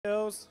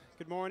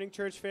Good morning,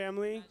 church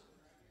family.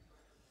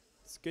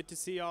 It's good to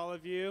see all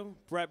of you.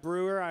 Brett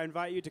Brewer, I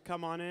invite you to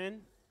come on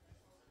in.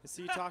 I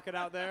see you talking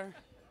out there.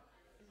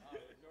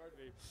 Ignored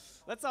me.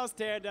 Let's all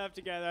stand up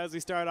together as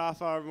we start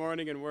off our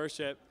morning in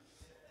worship.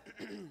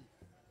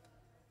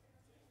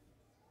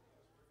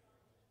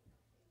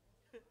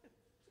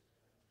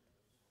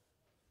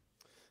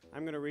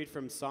 I'm going to read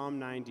from Psalm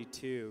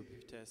 92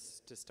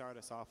 to start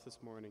us off this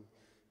morning.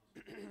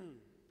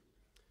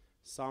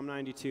 Psalm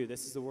 92,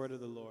 this is the word of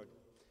the Lord.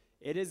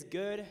 It is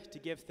good to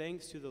give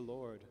thanks to the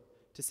Lord,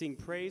 to sing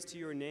praise to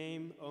your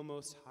name, O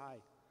Most High,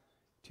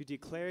 to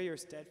declare your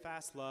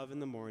steadfast love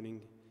in the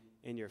morning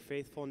and your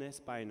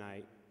faithfulness by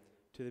night,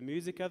 to the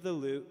music of the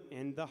lute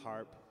and the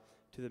harp,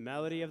 to the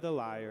melody of the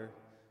lyre.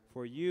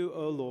 For you,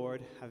 O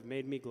Lord, have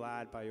made me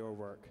glad by your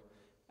work.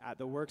 At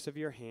the works of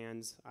your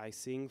hands I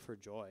sing for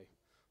joy.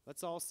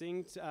 Let's all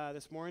sing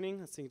this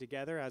morning. Let's sing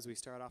together as we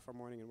start off our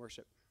morning in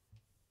worship.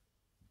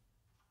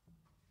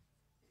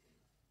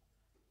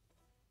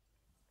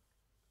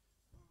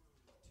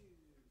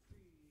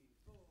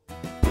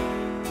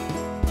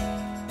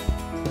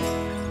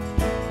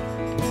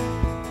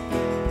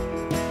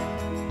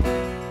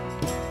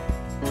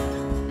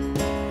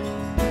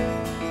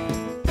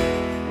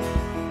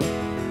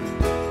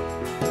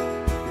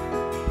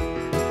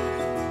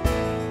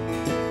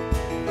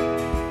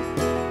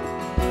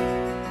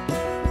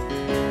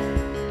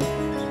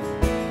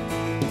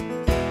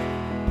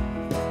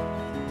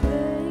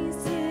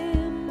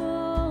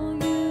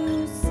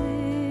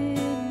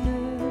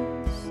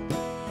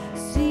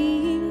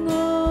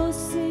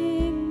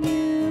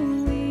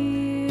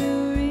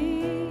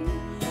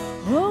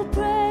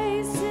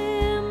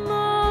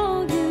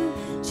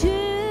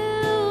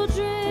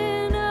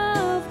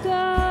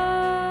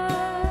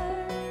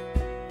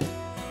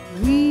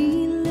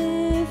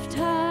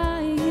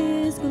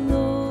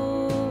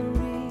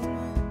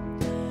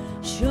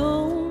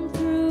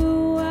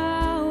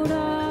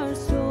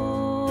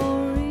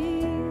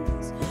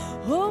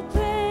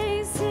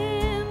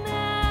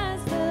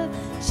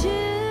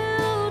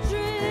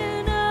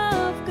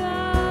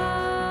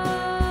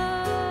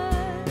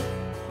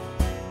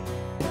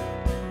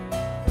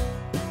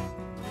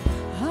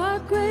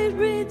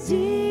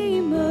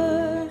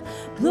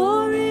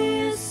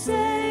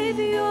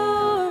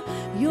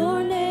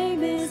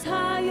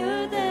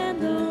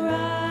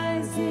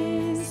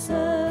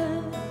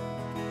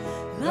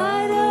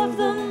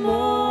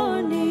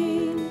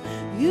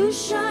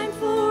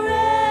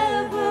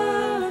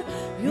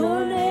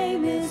 Your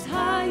name is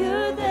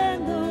higher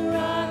than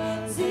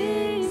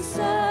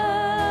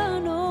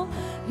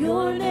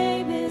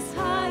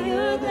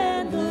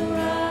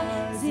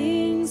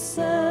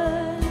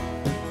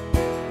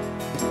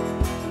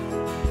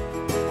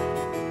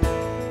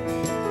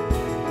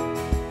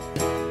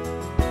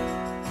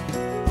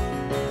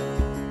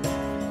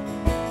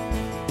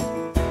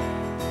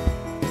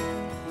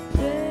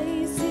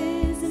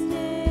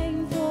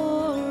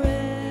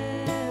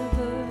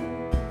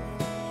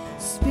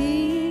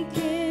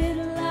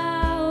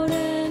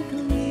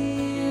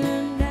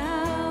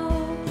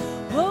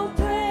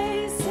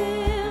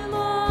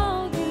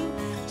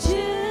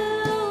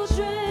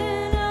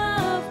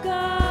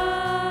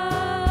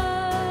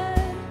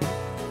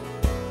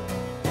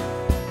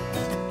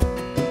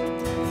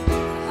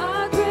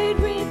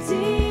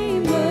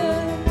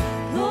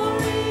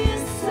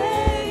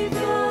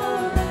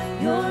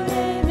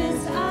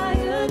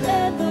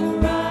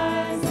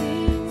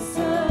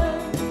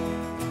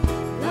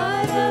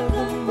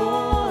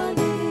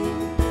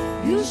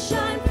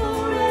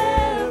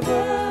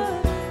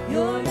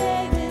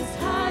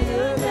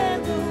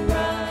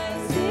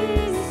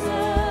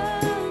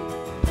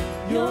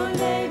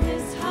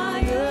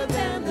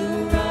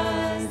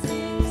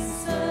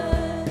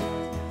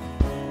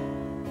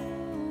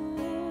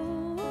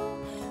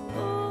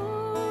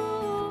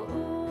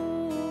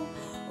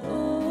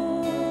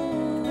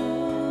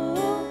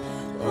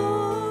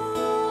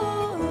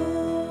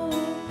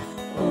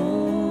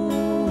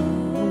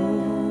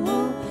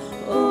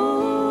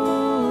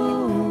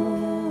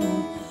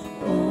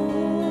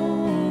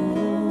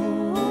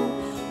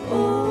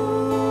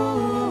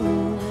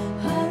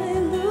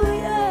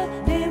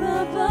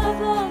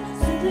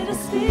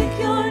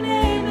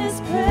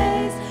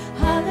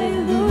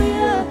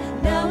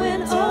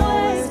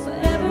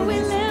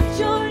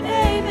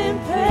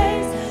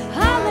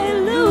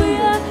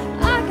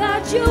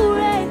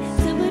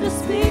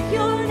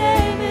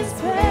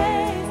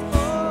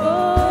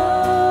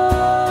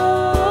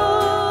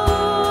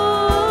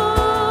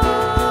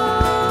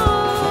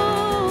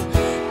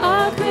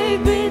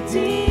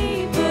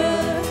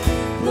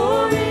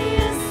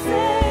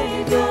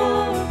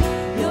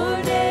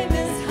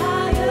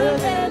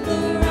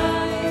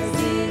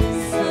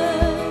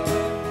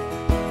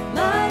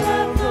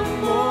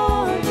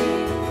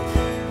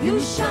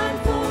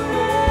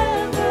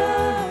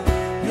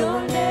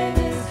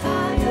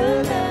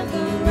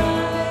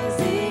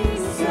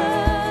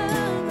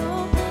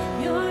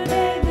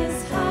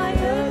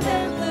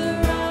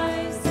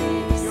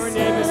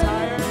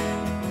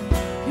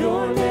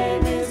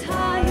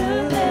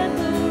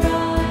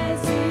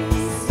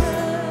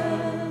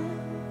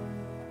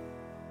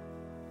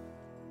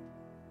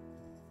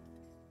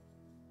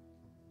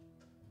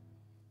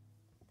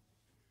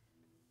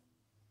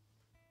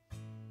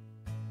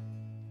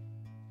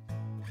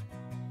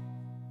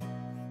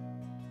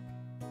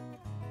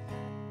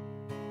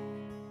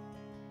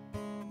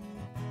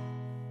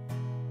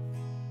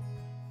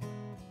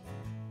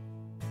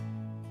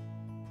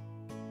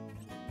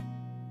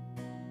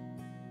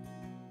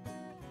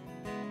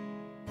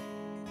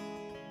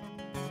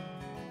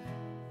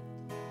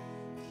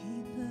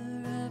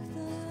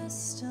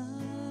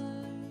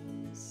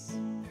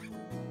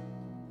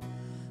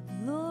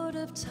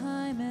of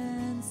time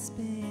and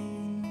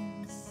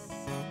space,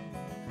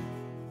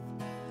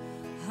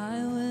 I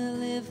will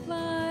live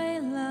my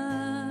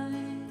life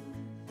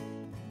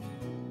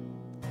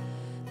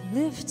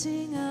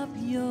lifting up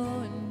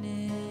your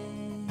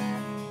name,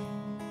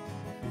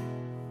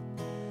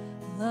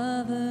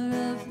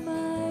 lover of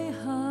my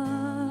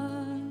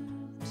heart,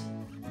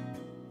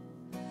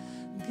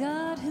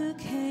 God who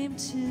came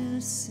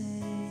to save.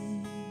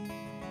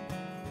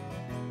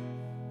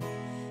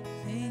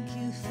 Thank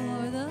you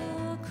for the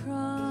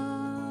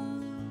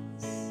cross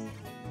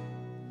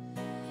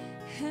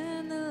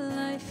and the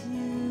life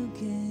you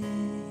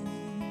gave.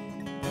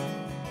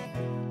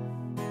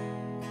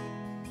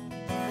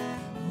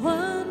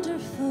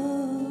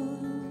 Wonderful,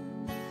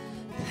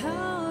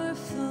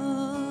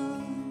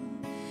 powerful,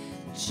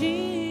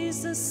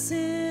 Jesus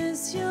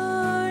is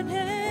your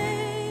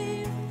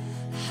name.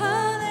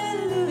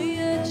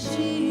 Hallelujah,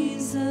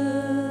 Jesus.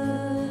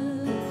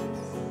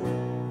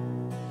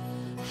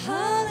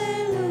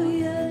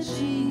 Hallelujah,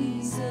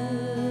 Jesus.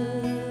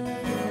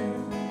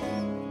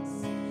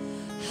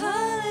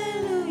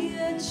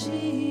 Hallelujah,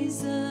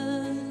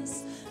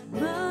 Jesus,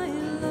 my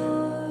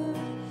Lord,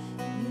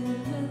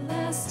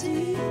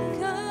 everlasting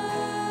God.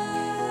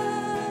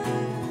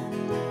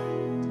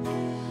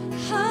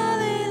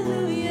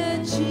 Hallelujah,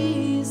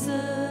 Jesus.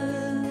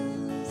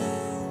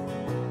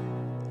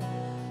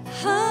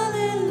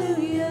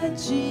 Hallelujah,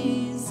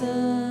 Jesus.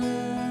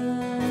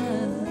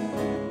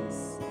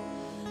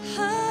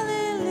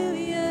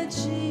 Hallelujah,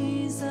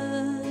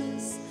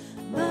 Jesus,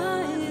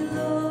 my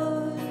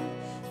Lord,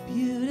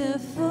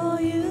 beautiful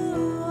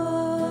you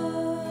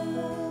are.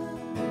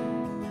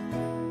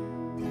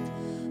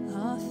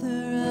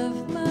 Author of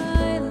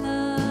my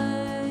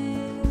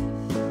life,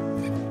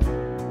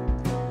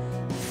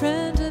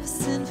 friend of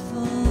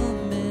sinful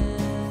men,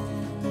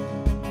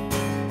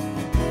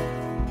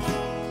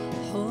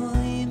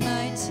 holy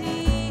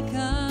mighty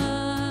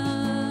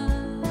God,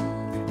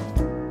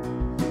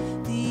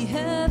 the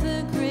ever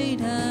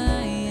great I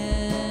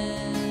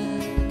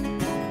am,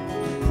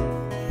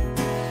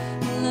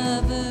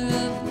 lover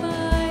of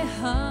my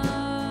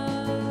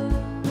heart,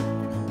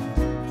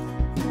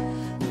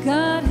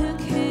 God who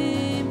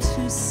came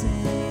to save.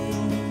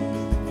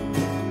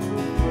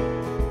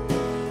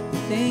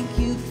 Thank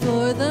you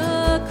for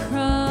the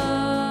cross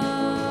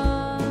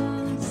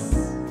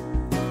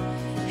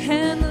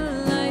and the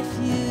life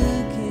you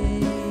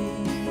gave.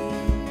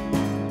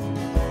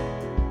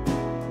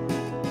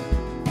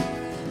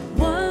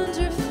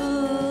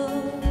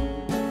 Wonderful,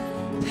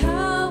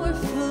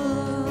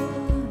 powerful,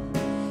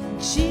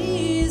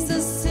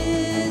 Jesus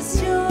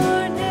is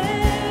your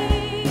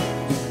name.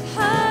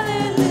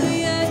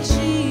 Hallelujah,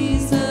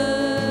 Jesus.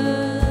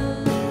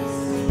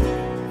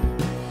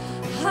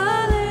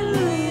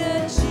 Hallelujah,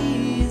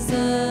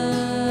 Jesus.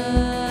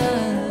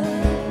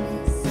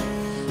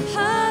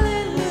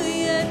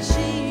 Hallelujah,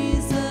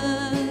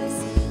 Jesus,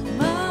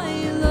 my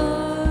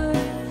Lord,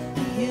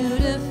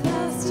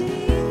 beautiful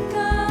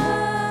God.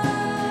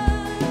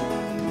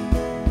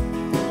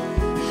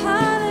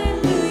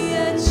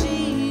 Hallelujah,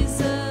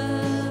 Jesus.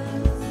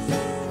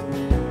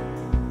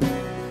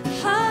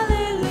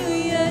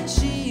 Hallelujah,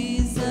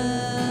 Jesus.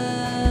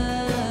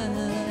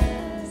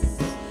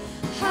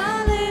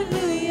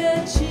 Hallelujah,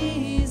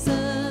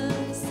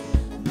 Jesus,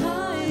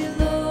 my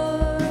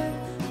Lord,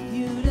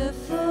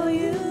 beautiful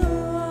you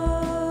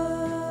are.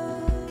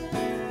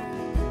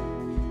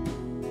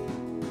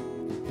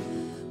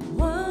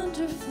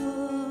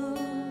 Wonderful,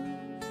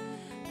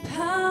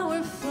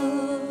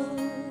 powerful,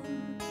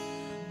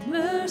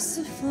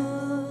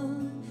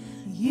 merciful,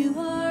 you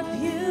are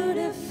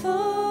beautiful.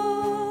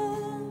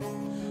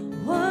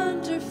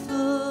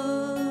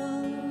 Wonderful,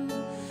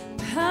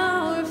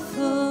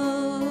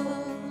 powerful,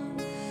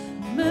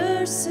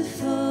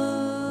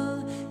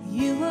 merciful,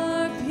 you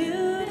are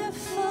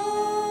beautiful.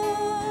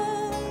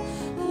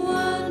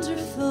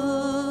 Wonderful,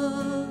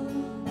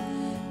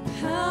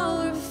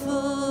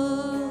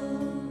 powerful,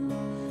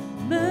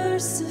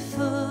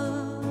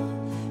 merciful,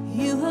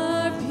 you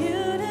are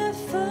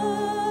beautiful.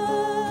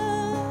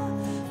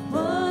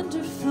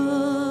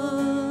 Wonderful,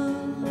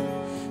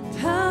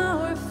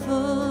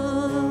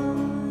 powerful,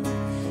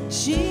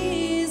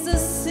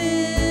 Jesus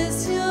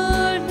is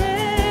your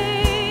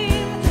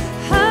name.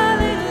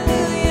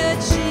 Hallelujah,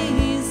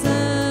 Jesus.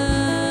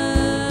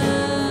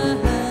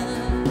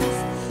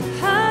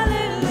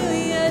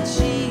 Hallelujah,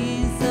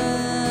 Jesus.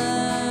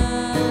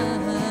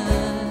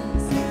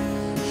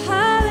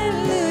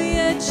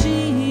 Hallelujah,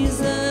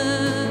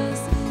 Jesus.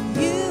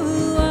 You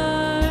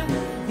are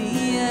the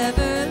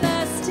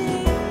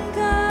everlasting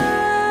God.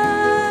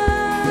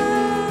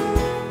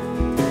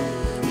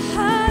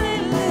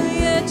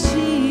 Hallelujah,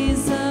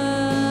 Jesus.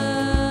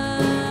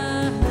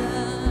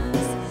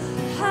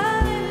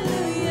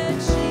 Hallelujah,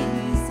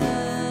 Jesus.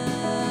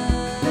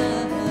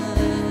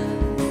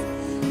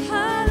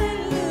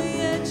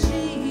 Hallelujah,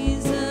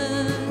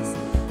 Jesus,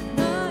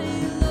 my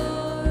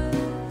Lord,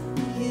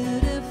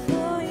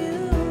 beautiful you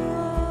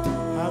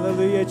are.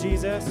 Hallelujah,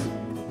 Jesus.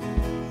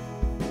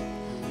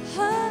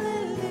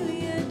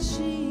 Hallelujah,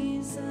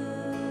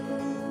 Jesus.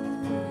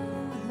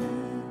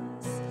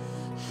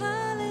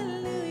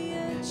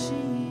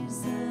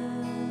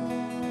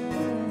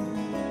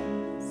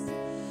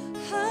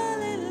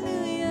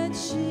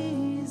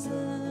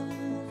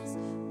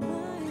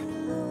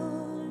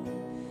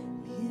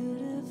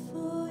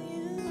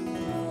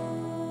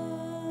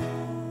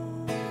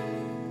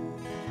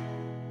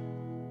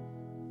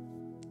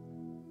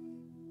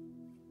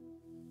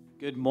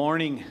 Good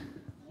morning.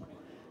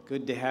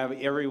 Good to have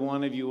every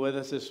one of you with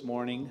us this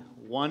morning.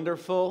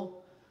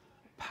 Wonderful,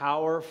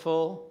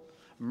 powerful,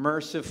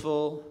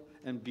 merciful,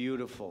 and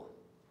beautiful.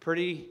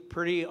 Pretty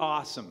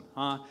awesome,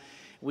 huh?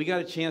 We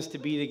got a chance to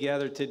be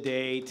together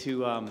today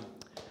to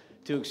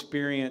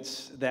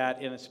experience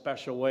that in a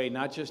special way,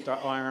 not just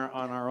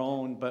on our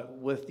own, but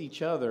with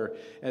each other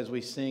as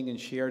we sing and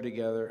share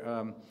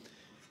together.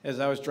 As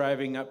I was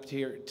driving up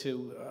here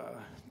to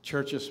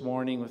church this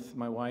morning with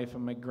my wife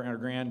and my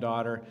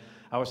granddaughter,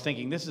 I was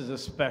thinking this is a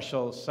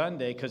special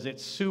Sunday because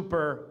it's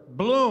Super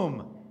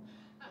Bloom,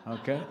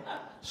 okay?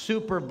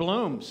 Super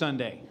Bloom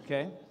Sunday,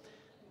 okay?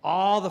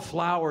 All the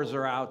flowers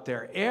are out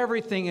there.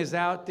 Everything is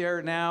out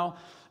there now,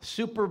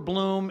 Super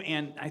Bloom,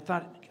 and I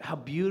thought how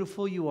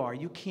beautiful you are.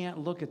 You can't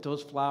look at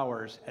those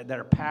flowers that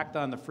are packed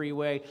on the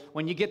freeway.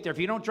 When you get there, if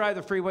you don't drive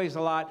the freeways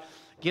a lot,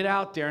 get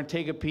out there and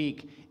take a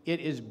peek. It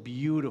is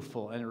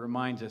beautiful, and it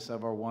reminds us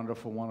of our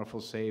wonderful,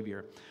 wonderful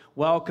Savior.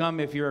 Welcome.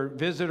 If you're a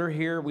visitor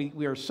here,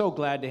 we are so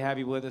glad to have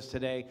you with us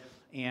today.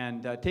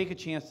 And take a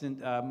chance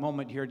in a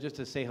moment here just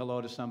to say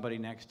hello to somebody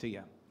next to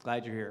you.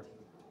 Glad you're here.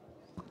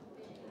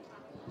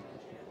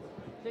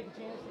 Take a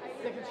chance.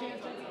 Take a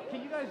chance.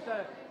 Can you guys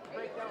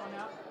break that one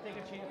out? Take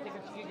a chance.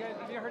 You guys,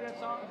 have you heard that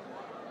song?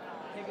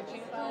 Take a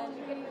chance. Yeah.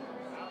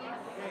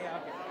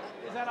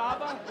 Okay. Is that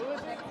ABBA? Who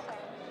is it?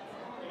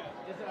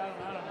 Is it? I don't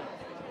know.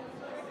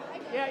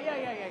 Yeah.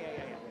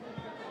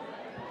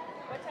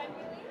 What time do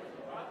you leave?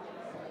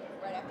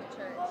 Right after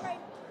church. Oh, right.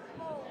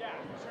 Oh. Yeah,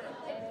 sure.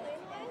 Yeah.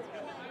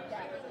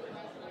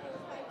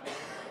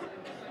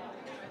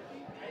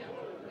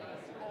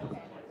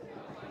 Okay.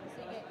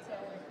 So you get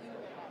till you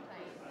at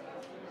night.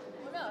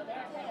 Well, no,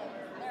 they're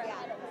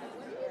ahead of us.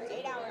 They're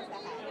 8 hours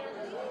ahead.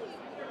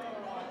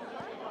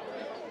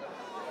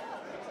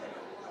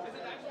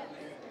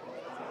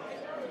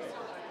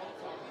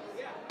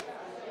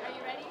 Are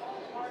you ready?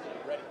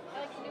 Ready. I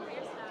like to do for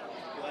your style.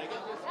 You like it?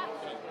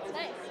 Yeah, it's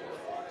nice.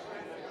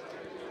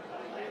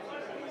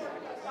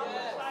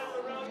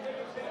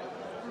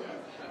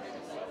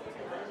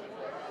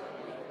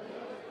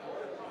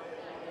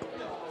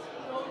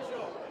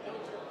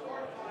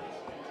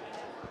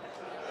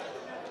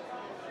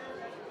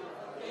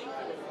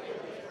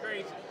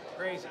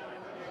 Crazy.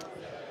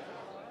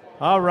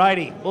 All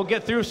righty. We'll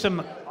get through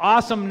some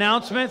awesome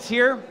announcements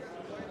here.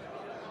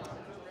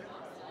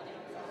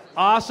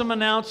 Awesome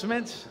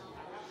announcements.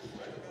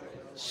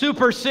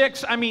 Supper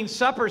 6.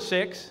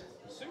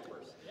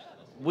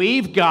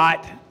 We've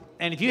got,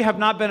 and if you have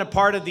not been a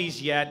part of these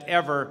yet,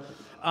 ever,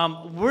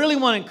 really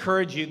want to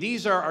encourage you.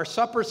 These are our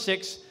Supper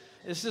 6.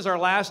 This is our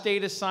last day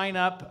to sign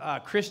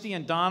up. Christy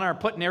and Donna are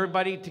putting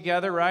everybody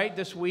together, right,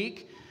 this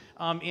week.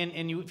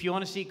 If you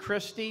want to see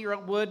Christy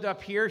Wood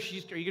up here, are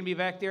you going to be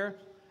back there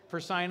for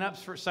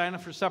sign-ups, for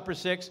Supper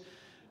 6?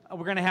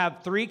 We're going to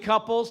have 3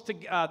 couples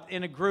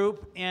in a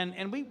group,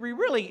 and we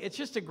really, it's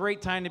just a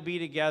great time to be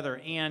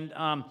together. And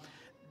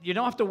you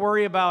don't have to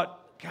worry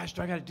about, gosh,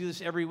 do I got to do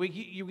this every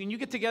week? When you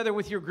get together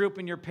with your group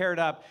and you're paired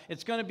up,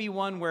 it's going to be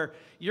one where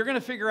you're going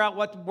to figure out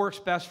what works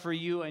best for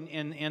you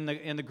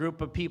in the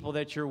group of people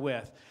that you're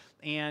with.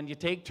 And you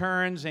take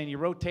turns and you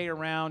rotate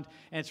around,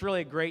 and it's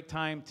really a great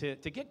time to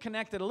get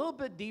connected a little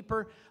bit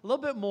deeper, a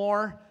little bit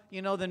more,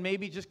 than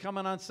maybe just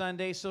coming on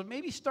Sunday. So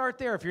maybe start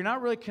there. If you're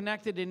not really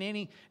connected in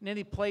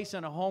any place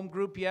in a home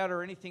group yet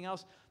or anything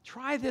else,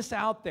 try this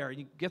out there.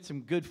 You get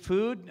some good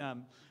food.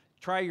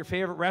 Try your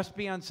favorite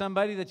recipe on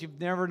somebody that you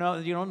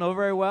don't know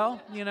very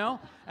well.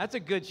 That's a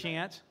good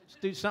chance. Let's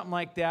do something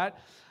like that.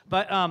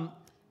 But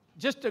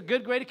just a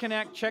good way to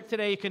connect. Check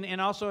today. You can, and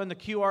also in the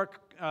QR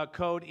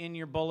code in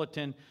your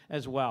bulletin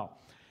as well.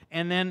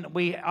 And then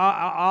we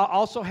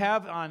also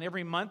have on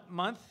every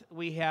month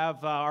we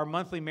have our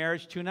monthly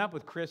marriage tune-up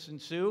with Chris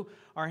and Sue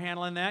are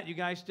handling that. You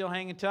guys still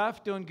hanging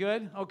tough? Doing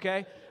good?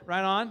 Okay,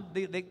 right on.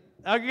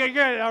 Okay,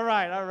 good. All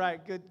right.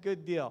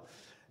 Good deal.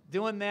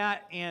 Doing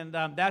that, and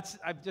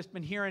I've just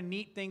been hearing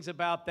neat things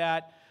about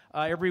that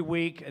every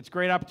week. It's a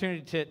great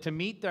opportunity to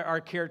meet our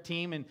care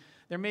team, and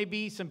there may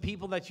be some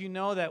people that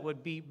that would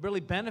really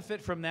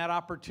benefit from that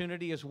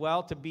opportunity as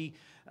well, to be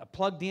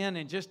plugged in,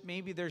 and just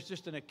maybe there's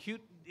just an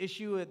acute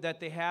issue that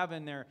they have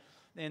in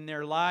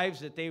their lives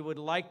that they would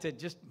like to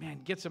just,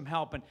 get some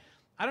help. And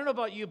I don't know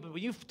about you, but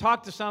when you've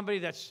talked to somebody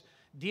that's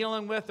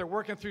dealing with or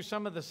working through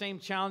some of the same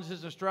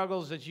challenges and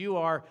struggles that you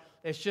are,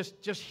 it's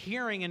just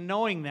hearing and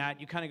knowing that,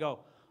 you kind of go,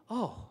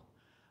 oh,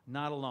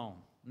 not alone.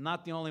 I'm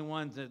not the only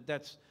one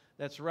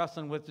that's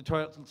wrestling with the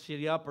toilet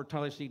seat up or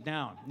toilet seat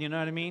down. You know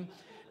what I mean?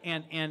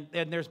 And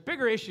there's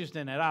bigger issues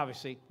than that,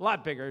 obviously. A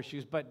lot bigger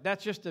issues, but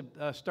that's just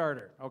a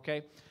starter,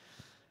 okay?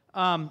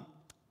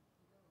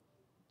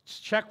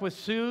 Check with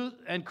Sue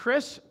and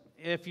Chris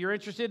if you're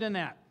interested in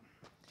that.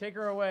 Take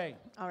her away.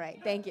 All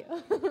right, thank you.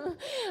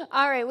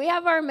 All right, we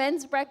have our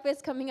men's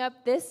breakfast coming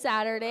up this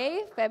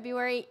Saturday,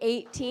 February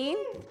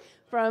 18th.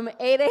 From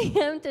 8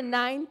 a.m. to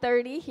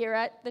 9:30 here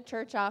at the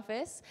church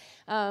office.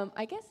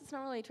 I guess it's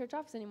not really a church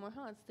office anymore,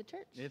 huh? It's the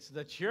church. It's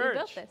the church. We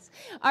built this.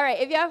 All right,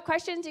 if you have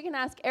questions, you can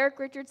ask Eric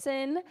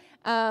Richardson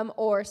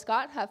or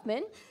Scott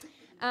Huffman.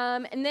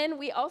 And then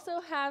we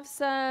also have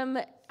some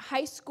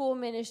high school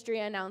ministry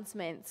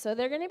announcements. So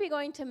they're going to be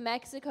going to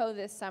Mexico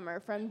this summer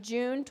from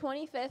June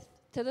 25th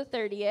to the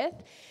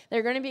 30th.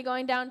 They're going to be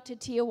going down to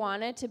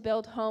Tijuana to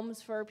build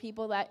homes for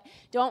people that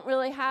don't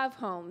really have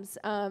homes.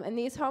 And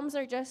these homes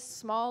are just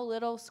small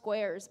little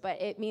squares, but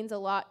it means a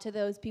lot to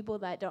those people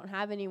that don't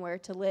have anywhere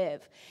to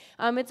live.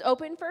 It's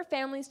open for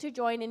families to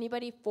join.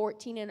 Anybody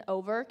 14 and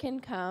over can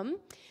come.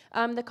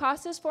 The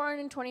cost is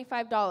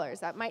 $425.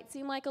 That might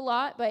seem like a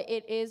lot, but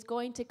it is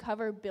going to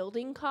cover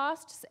building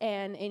costs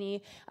and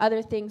any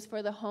other things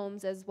for the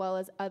homes as well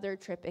as other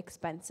trip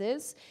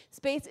expenses.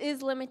 Space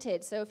is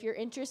limited, so if you're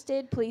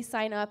interested, please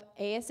sign up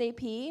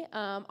ASAP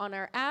on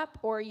our app,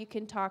 or you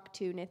can talk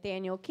to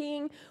Nathaniel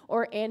King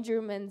or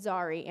Andrew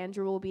Manzari.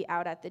 Andrew will be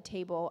out at the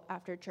table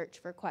after church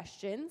for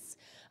questions.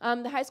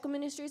 The high school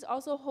ministry is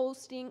also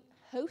hosting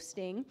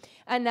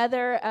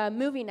another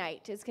movie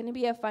night. It's going to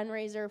be a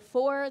fundraiser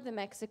for the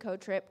Mexico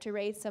trip to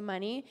raise some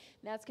money.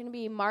 That's going to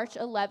be March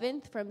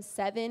 11th from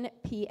 7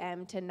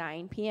 p.m. to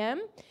 9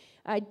 p.m.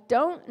 I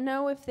don't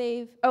know if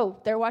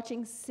they're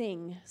watching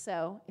Sing.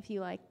 So if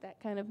you like that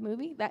kind of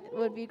movie, that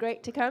would be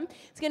great to come.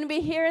 It's going to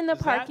be here in the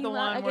parking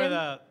lot again. Is that the one where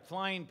the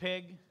flying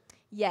pig?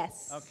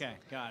 Yes. Okay,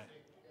 got it.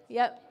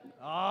 Yep.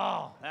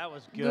 Oh, that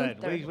was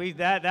good.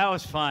 That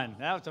was fun.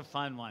 That was a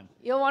fun one.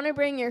 You'll want to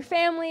bring your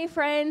family,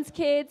 friends,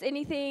 kids,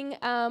 anything,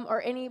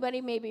 or anybody,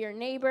 maybe your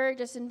neighbor.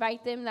 Just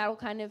invite them. That'll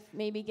kind of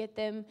maybe get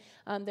them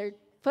their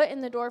foot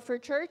in the door for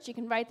church. You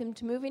can invite them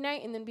to movie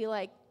night and then be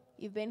like,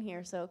 you've been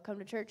here, so come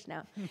to church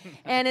now.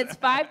 And it's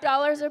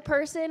 $5 a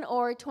person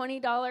or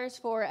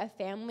 $20 for a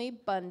family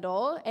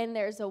bundle. And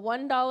there's a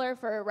 $1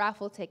 for a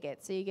raffle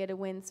ticket, so you get to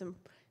win some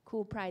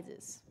cool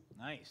prizes.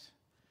 Nice.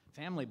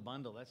 Family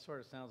bundle. That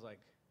sort of sounds like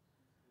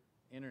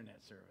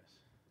internet service.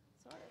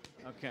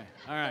 Sorry. Okay.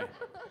 All right.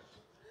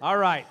 All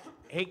right.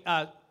 Hey,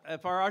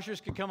 if our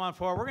ushers could come on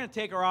forward, we're going to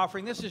take our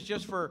offering. This is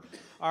just for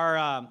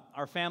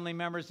our family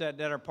members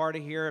that are part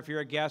of here. If you're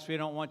a guest, we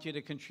don't want you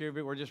to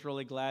contribute. We're just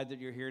really glad that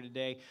you're here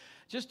today.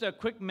 Just a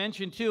quick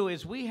mention too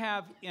is we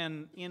have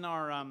in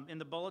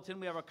the bulletin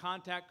we have a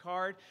contact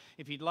card.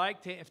 If you'd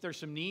like to, if there's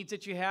some needs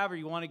that you have, or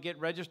you want to get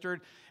registered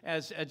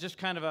as just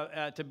kind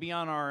of to be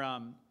on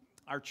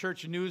our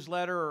church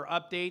newsletter or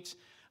updates,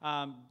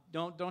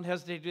 don't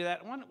hesitate to do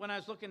that. When I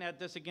was looking at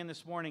this again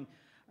this morning,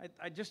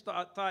 I just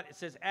thought it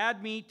says,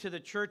 add me to the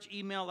church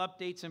email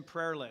updates and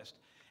prayer list.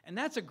 And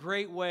that's a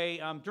great way.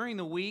 During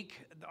the week,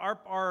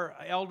 our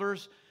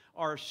elders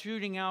are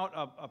shooting out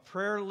a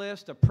prayer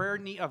list, a prayer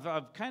need,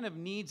 of kind of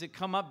needs that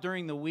come up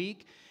during the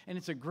week. And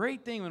it's a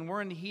great thing when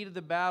we're in the heat of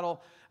the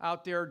battle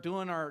out there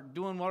doing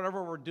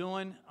whatever we're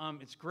doing.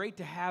 It's great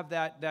to have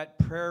that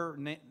prayer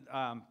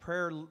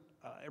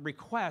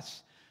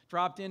requests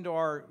dropped onto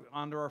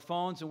our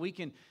phones, and we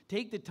can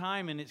take the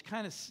time, and it's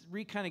kind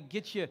of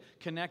gets you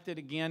connected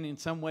again in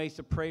some ways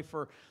to pray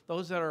for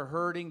those that are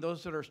hurting,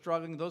 those that are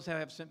struggling, those that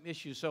have some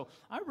issues. So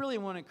I really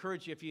want to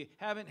encourage you, if you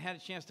haven't had a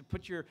chance to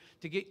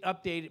get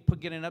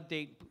an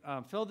update,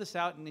 fill this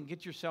out and then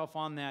get yourself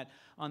on that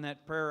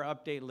prayer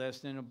update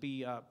list, and it'll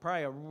be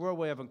probably a real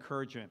way of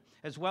encouragement.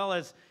 As well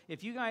as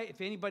if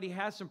anybody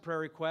has some prayer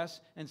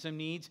requests and some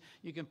needs,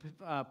 you can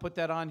put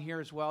that on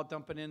here as well.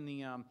 Dump it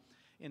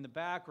in the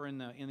back or in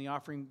the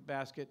offering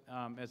basket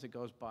as it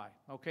goes by.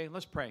 Okay,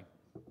 let's pray.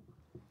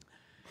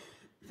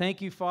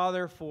 Thank you,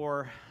 Father,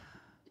 for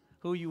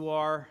who you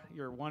are.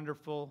 You're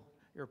wonderful.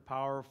 You're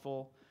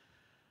powerful.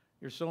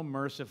 You're so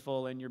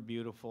merciful, and you're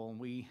beautiful. And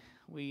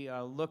we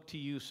look to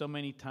you so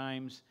many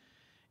times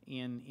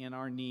in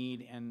our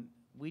need, and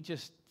we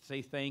just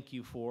say thank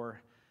you for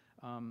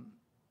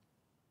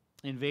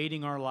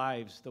invading our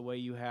lives the way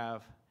you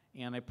have.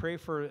 And I pray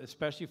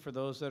especially for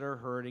those that are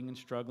hurting and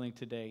struggling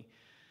today,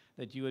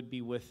 that you would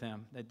be with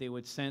them, that they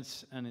would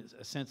sense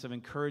a sense of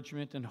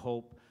encouragement and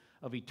hope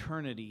of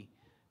eternity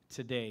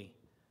today,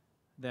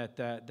 that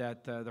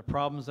the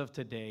problems of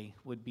today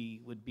would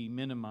be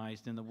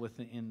minimized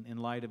in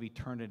light of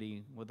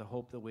eternity with the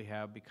hope that we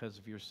have because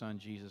of your Son,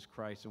 Jesus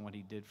Christ, and what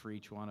he did for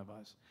each one of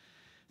us.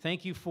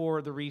 Thank you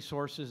for the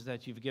resources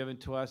that you've given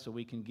to us so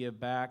we can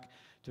give back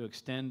to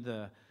extend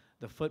the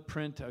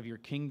footprint of your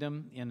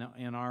kingdom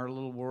in our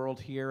little world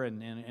here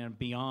and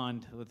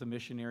beyond, with the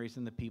missionaries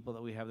and the people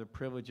that we have the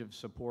privilege of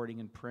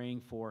supporting and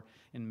praying for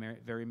in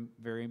very,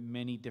 very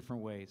many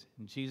different ways.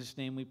 In Jesus'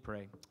 name we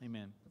pray.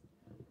 Amen.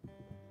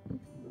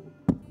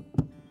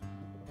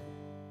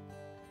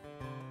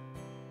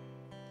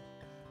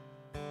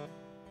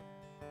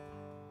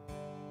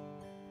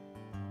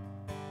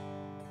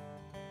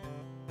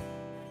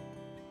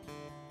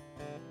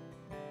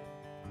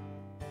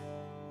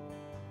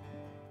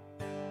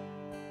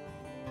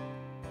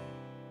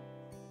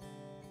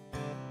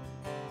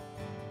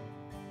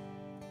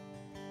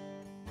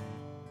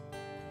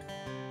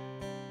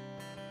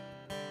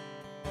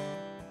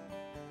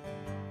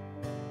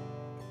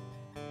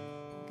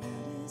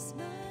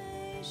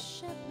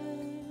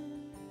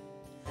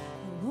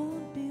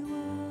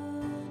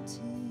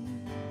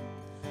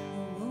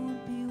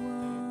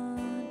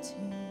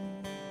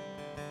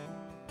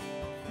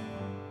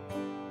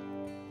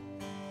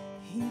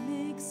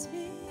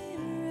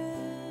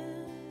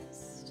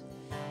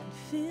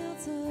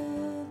 fields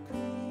of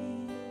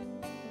green,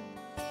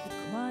 the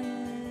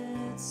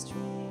quiet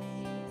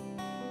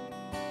streams.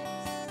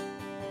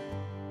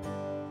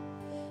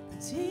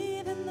 And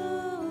even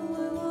though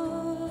we're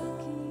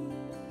walking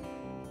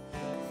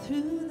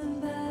through the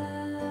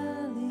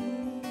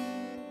valley,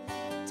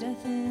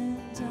 death and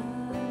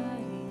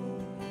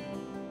dying,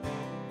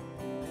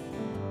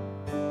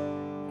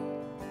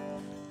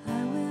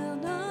 I will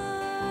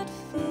not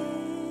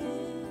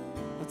fear.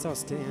 Let's all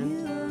stand.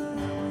 You are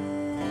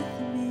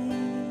with me.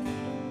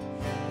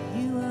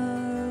 You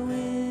are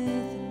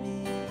with me.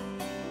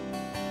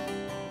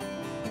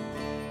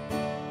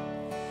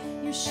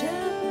 Your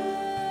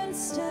shepherd's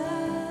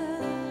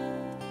staff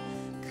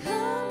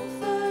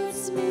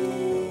comforts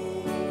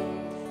me.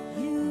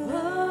 You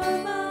are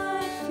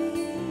my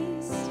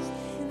feast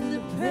in the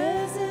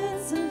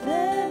presence of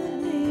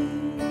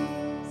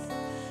enemies.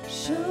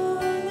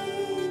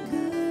 Surely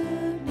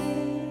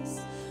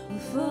goodness will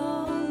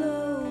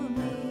follow me.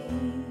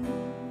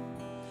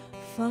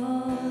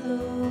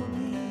 Follow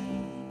me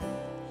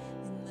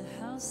in the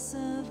house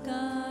of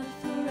God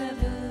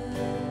forever.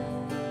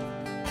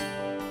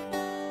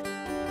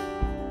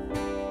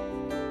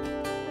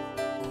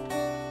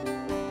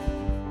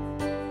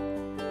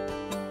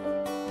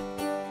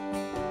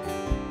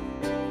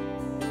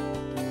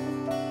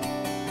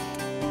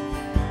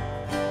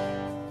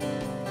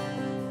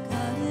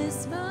 God is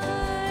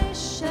my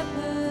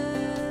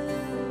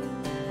shepherd,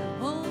 I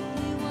won't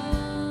be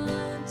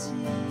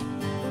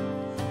wanting.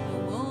 I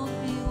won't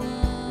be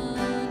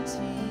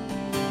wanting.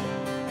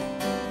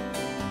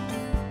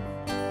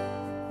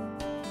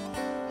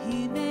 He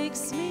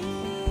makes me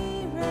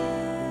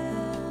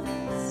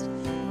rest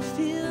in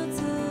fields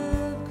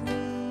of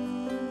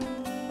green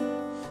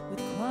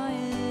with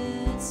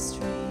quiet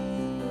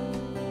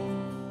streams.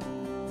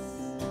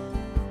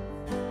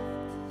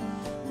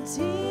 And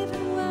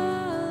even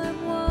while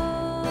I'm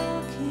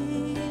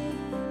walking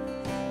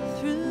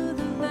through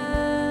the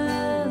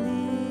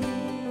valley,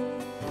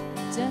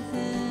 death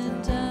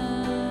and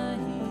dying,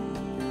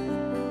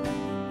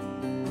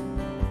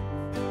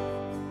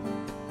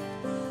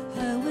 I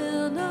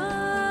will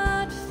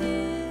not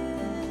fear,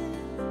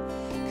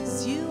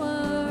 'cause you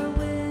are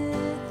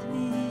with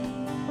me.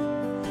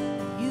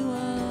 You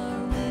are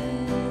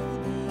with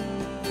me.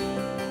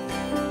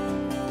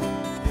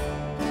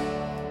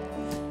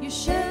 Your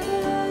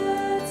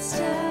shepherd's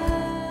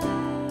staff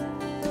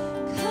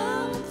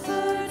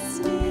comforts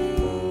me.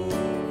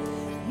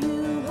 You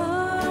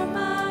are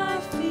my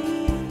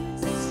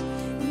feast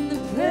in the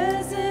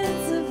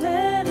presence of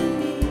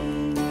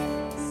enemies.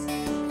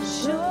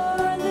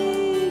 Surely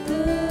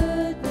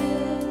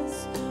goodness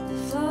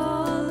will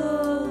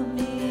follow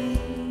me.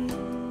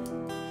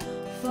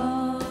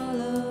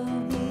 Follow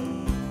me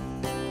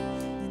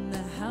in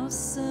the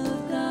house of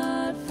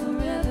God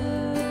forever.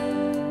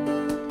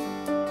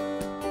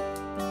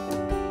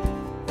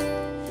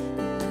 In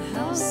the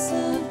house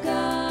of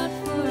God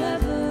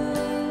forever.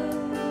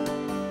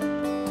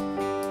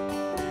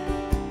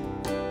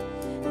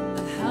 In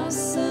the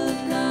house of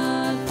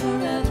God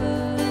forever.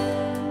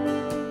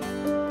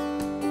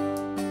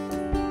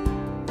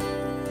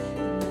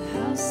 In the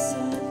house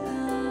of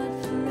God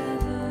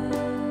forever.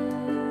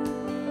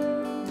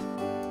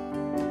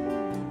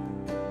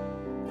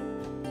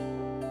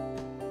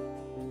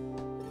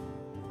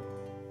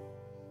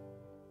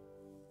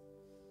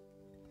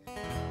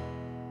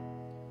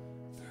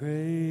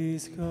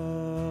 Praise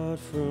God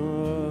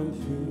from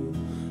whom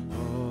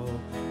all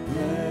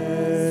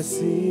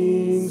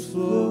blessings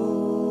flow.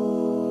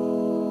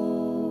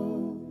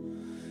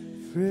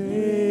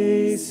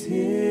 Praise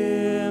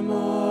Him,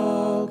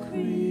 all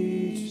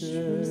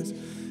creatures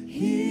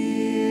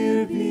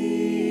here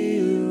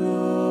below.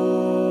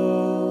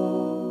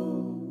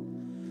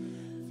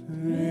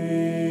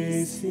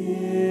 Praise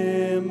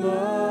Him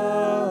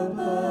above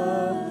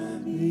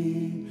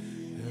the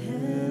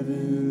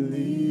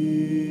heavenly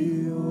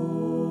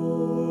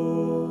host.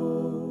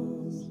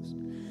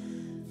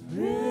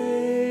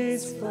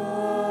 Praise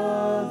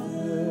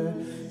Father,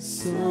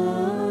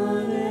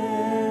 Son,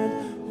 and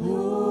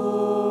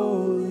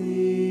Holy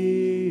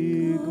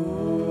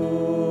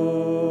Ghost.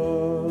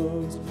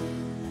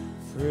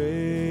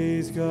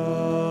 Praise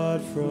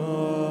God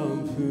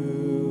from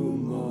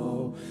whom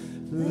all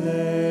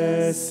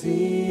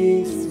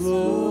blessings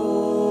flow.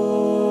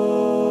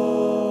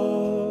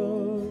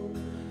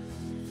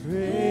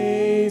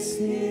 Praise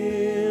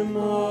Him,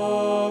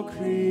 all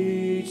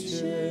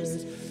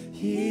creatures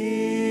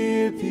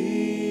here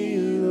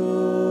below.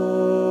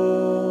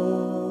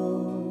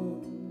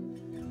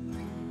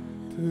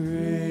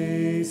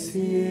 Praise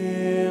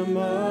Him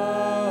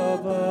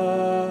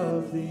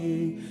above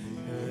the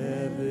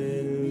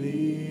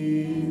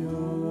heavenly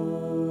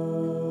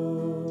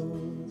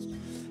host.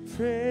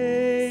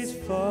 Praise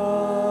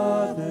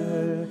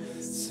Father,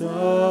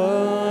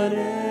 Son,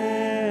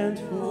 and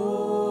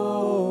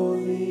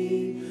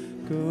Holy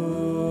Ghost.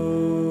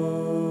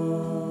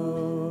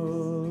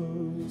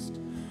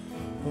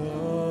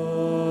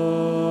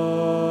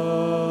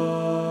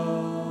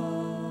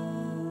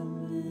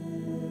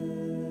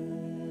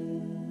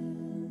 Amen.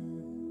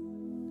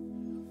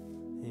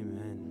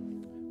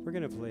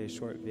 play a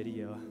short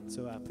video.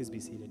 So please be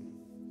seated.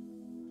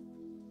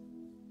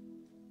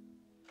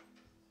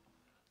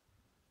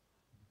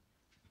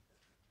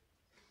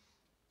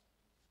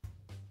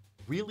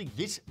 Really,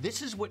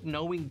 this is what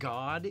knowing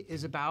God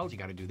is about? You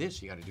gotta do this,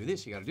 you gotta do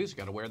this, you gotta do this, you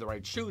gotta wear the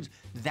right shoes.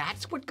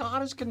 That's what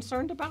God is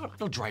concerned about?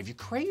 It'll drive you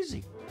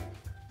crazy.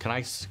 Can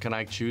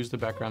I choose the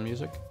background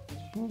music?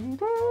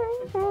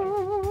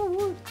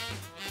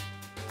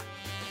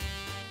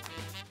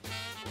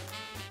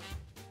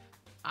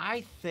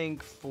 I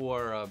think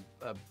for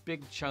a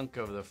big chunk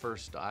of the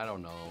first, I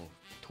don't know,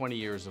 20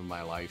 years of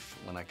my life,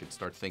 when I could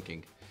start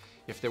thinking,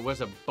 if there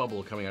was a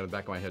bubble coming out of the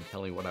back of my head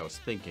telling me what I was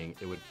thinking,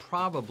 it would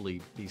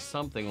probably be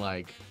something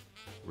like,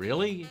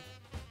 really?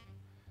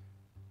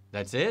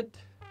 That's it?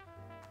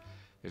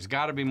 There's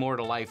gotta be more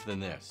to life than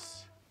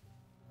this.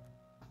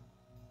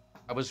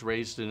 I was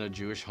raised in a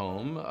Jewish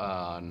home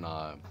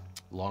on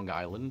Long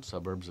Island,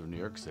 suburbs of New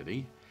York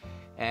City.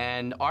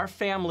 And our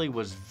family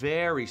was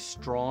very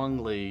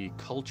strongly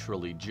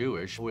culturally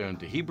Jewish. We went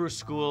to Hebrew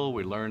school,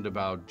 we learned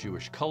about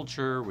Jewish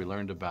culture, we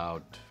learned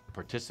about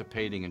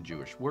participating in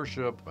Jewish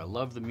worship. I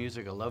love the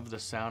music, I love the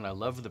sound, I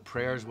love the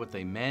prayers, what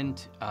they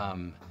meant.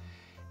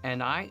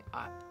 And I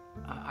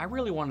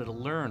really wanted to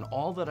learn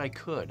all that I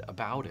could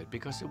about it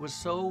because it was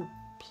so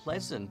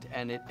pleasant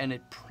and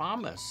it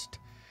promised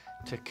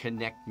to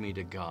connect me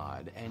to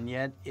God, and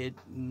yet it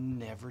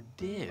never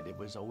did. It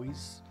was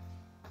always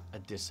a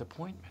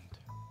disappointment.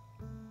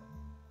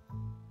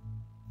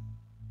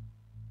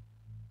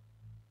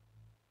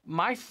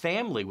 My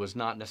family was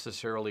not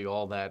necessarily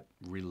all that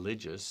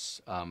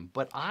religious,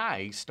 but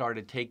I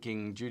started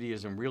taking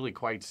Judaism really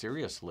quite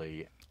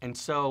seriously. And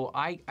so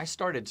I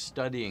started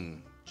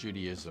studying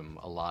Judaism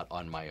a lot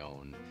on my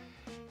own.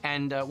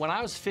 And when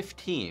I was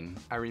 15,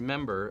 I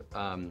remember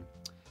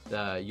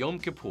the Yom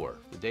Kippur,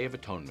 the Day of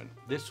Atonement.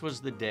 This was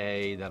the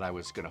day that I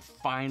was gonna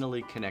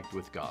finally connect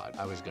with God.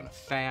 I was gonna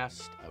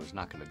fast, I was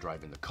not gonna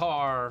drive in the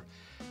car,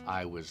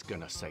 I was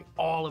gonna say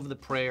all of the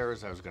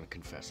prayers, I was gonna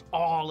confess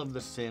all of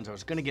the sins, I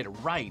was gonna get it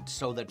right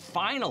so that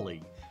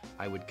finally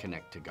I would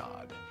connect to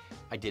God.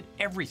 I did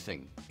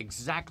everything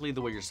exactly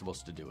the way you're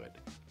supposed to do it.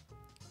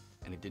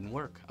 And it didn't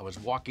work. I was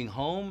walking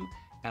home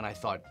and I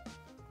thought,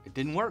 it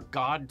didn't work.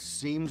 God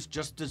seems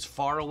just as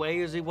far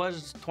away as he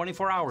was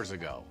 24 hours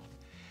ago.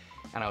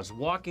 And I was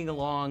walking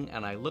along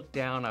and I looked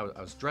down, I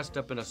was dressed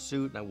up in a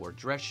suit and I wore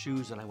dress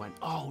shoes and I went,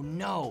 oh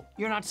no,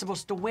 you're not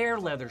supposed to wear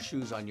leather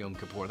shoes on Yom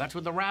Kippur. That's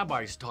what the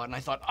rabbis taught. And I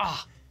thought,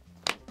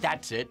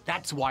 that's it.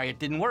 That's why it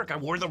didn't work. I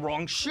wore the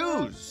wrong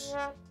shoes.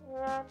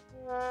 I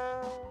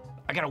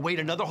gotta wait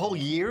another whole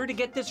year to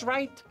get this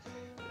right?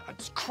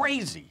 It's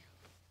crazy.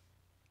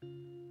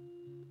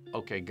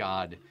 Okay,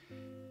 God,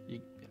 you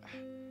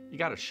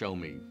gotta show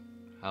me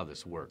how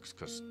this works,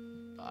 because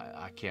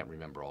I can't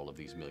remember all of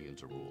these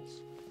millions of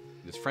rules.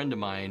 This friend of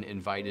mine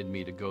invited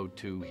me to go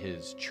to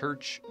his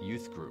church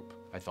youth group.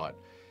 I thought,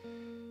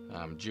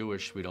 I'm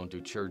Jewish, we don't do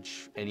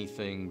church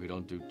anything, we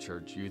don't do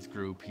church youth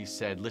group. He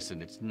said,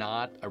 listen, it's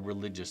not a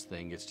religious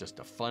thing, it's just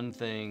a fun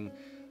thing.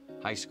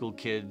 High school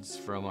kids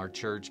from our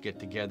church get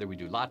together, we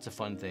do lots of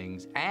fun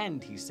things.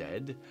 And he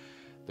said,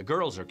 the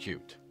girls are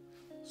cute.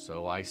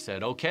 So I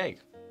said, okay.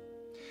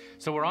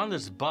 So we're on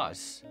this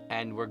bus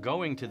and we're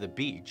going to the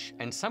beach,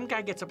 and some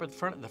guy gets up at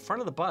the front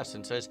of the bus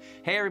and says,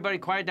 hey everybody,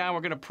 quiet down, we're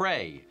gonna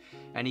pray.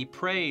 And he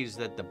prays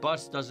that the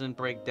bus doesn't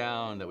break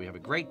down, that we have a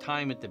great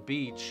time at the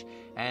beach,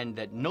 and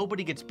that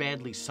nobody gets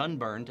badly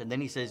sunburned. And then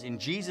he says, in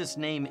Jesus'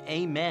 name,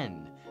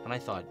 amen. And I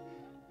thought,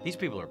 these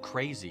people are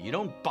crazy. You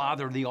don't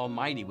bother the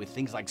Almighty with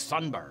things like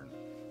sunburn.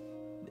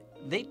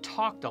 They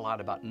talked a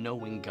lot about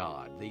knowing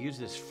God. They used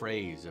this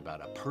phrase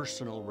about a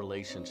personal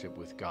relationship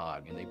with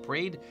God, and they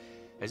prayed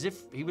as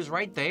if he was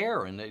right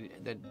there and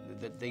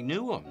that they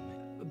knew him.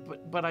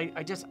 But I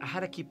had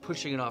to keep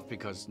pushing it off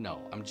because,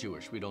 no, I'm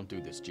Jewish. We don't do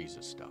this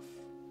Jesus stuff.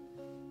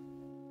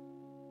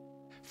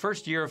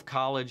 First year of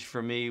college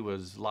for me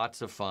was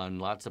lots of fun,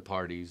 lots of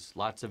parties,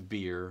 lots of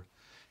beer,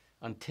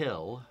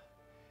 until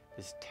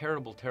this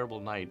terrible,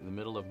 terrible night in the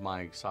middle of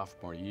my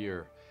sophomore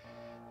year.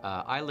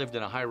 I lived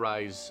in a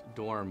high-rise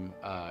dorm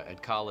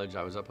at college.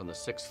 I was up on the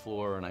 6th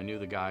floor, and I knew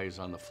the guys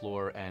on the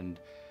floor, and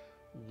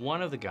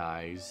one of the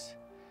guys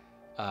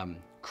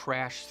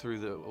crashed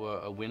through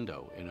a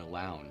window in a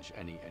lounge,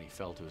 and he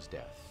fell to his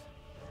death.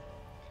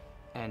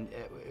 And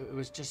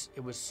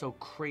it was so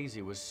crazy,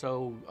 it was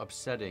so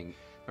upsetting.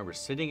 I remember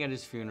sitting at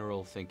his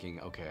funeral thinking,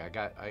 okay,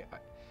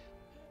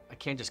 I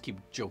can't just keep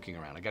joking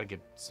around. I got to get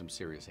some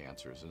serious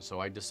answers. And so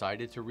I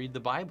decided to read the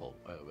Bible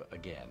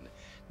again.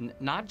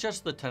 Not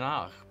just the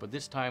Tanakh, but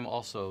this time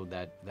also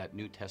that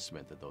New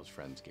Testament that those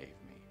friends gave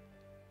me.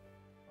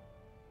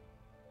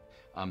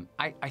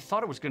 I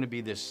thought it was going to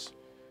be this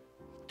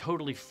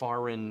totally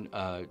foreign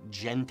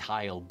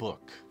Gentile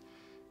book.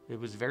 It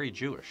was very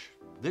Jewish.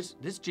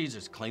 This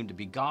Jesus claimed to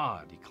be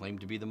God. He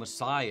claimed to be the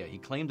Messiah. He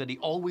claimed that he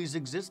always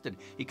existed.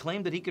 He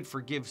claimed that he could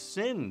forgive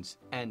sins.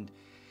 And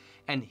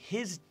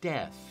his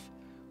death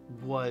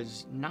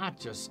was not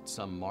just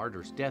some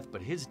martyr's death,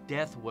 but his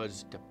death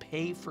was to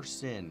pay for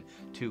sin,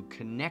 to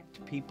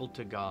connect people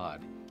to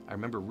God. I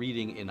remember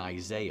reading in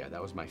Isaiah,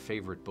 that was my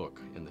favorite book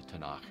in the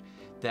Tanakh,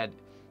 that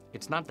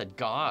it's not that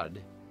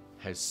God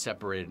has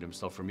separated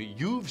himself from you.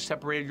 You've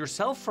separated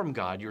yourself from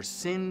God. Your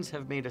sins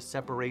have made a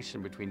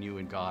separation between you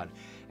and God.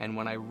 And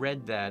when I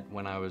read that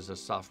when I was a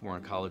sophomore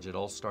in college, it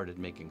all started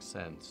making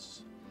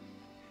sense.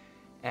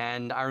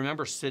 And I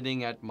remember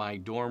sitting at my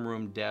dorm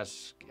room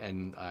desk,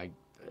 and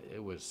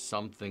it was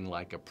something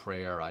like a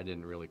prayer. I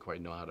didn't really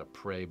quite know how to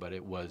pray, but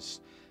it was,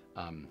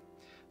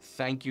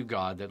 thank you,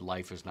 God, that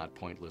life is not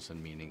pointless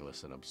and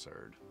meaningless and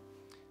absurd.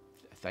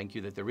 Thank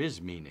you that there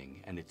is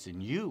meaning, and it's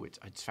in you.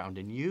 It's found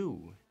in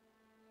you.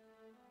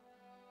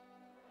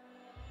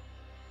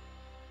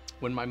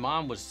 When my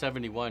mom was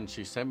 71,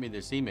 she sent me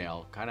this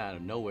email, kind of out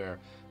of nowhere.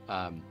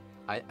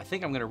 I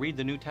think I'm going to read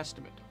the New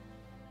Testament.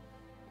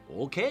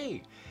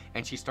 Okay.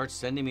 And she starts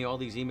sending me all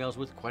these emails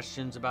with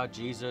questions about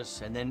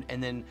Jesus. And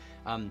then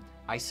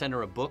I sent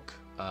her a book,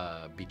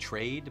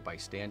 Betrayed by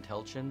Stan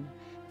Telchin.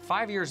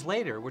 5 years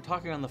later, we're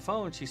talking on the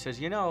phone. She says,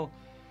 you know,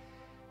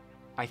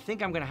 I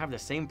think I'm going to have the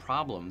same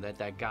problem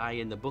that guy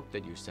in the book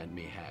that you sent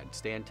me had,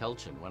 Stan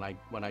Telchin.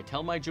 When I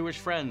tell my Jewish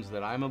friends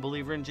that I'm a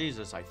believer in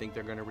Jesus, I think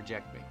they're going to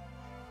reject me.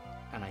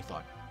 And I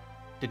thought,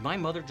 did my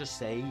mother just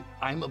say,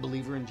 I'm a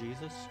believer in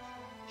Jesus?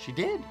 She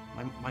did.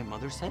 My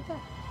mother said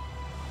that.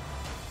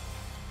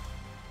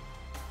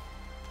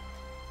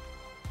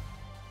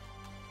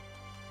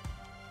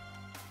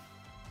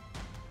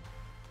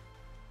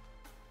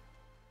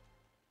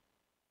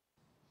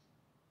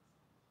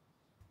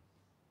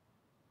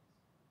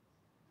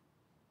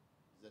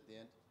 Is that the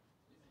end?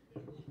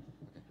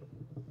 Okay.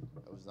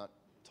 I was not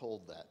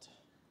told that.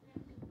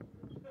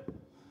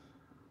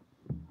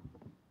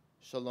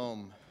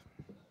 Shalom.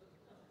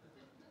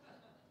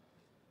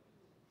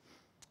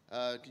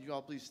 Could you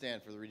all please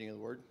stand for the reading of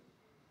the word?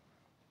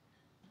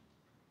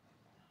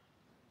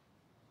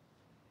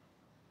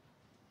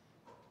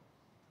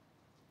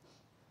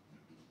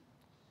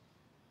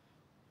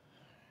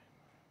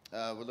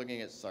 We're looking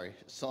at,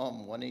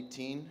 Psalm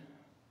 118,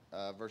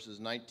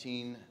 verses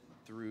 19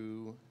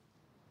 through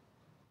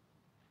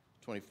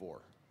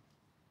 24.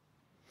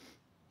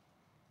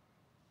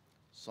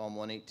 Psalm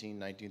 118,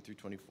 19 through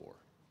 24.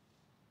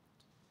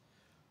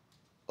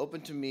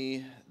 Open to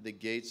me the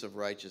gates of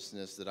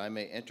righteousness, that I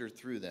may enter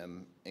through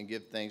them and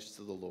give thanks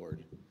to the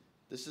Lord.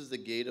 This is the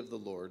gate of the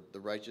Lord, the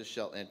righteous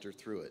shall enter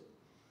through it.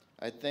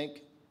 I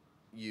thank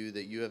you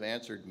that you have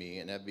answered me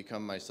and have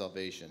become my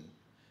salvation.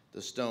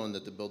 The stone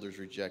that the builders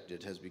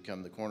rejected has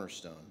become the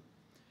cornerstone.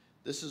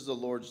 This is the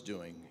Lord's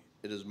doing.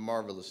 It is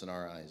marvelous in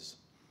our eyes.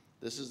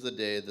 This is the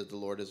day that the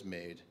Lord has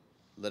made.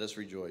 Let us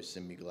rejoice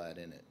and be glad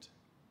in it.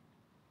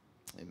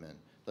 Amen.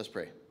 Let's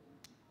pray.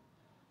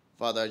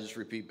 Father, I just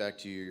repeat back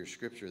to you your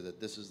scripture that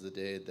this is the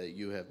day that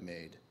you have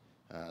made.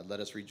 Let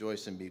us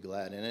rejoice and be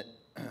glad in it.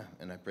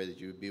 And I pray that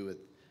you would be with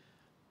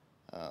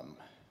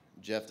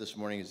Jeff this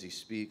morning as he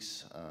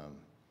speaks.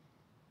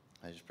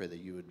 I just pray that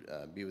you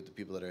would be with the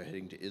people that are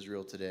heading to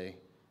Israel today.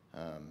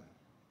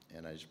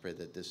 And I just pray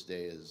that this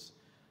day is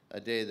a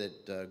day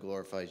that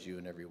glorifies you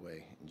in every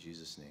way. In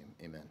Jesus' name,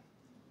 amen.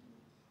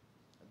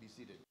 Be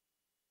seated.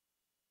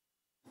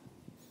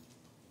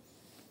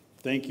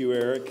 Thank you,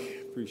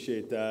 Eric.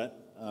 Appreciate that.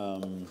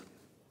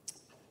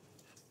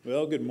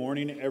 Well, good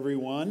morning,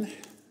 everyone.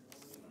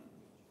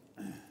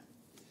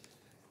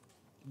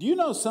 Do you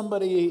know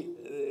somebody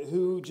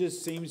who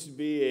just seems to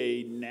be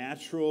a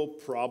natural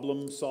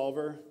problem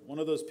solver? One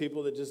of those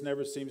people that just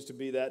never seems to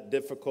be that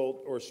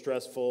difficult or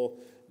stressful.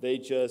 They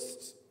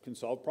just can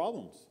solve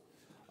problems.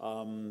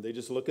 They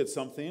just look at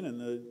something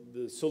and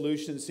the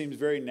solution seems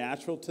very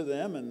natural to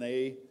them, and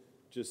they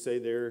just say,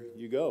 there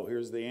you go,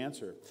 here's the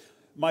answer.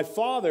 My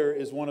father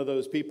is one of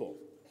those people.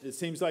 It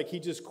seems like he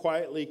just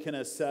quietly can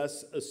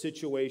assess a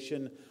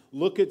situation,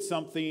 look at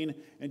something,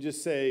 and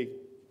just say,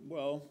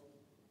 well,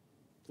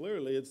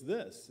 clearly it's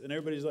this. And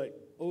everybody's like,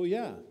 oh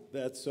yeah,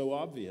 that's so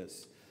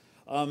obvious.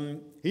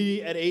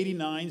 He, at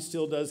 89,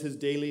 still does his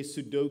daily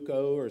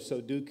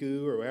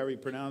Sudoku or however you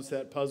pronounce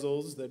that,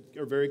 puzzles that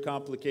are very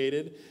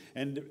complicated,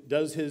 and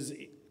does his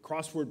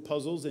crossword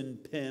puzzles in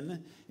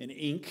pen and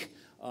ink.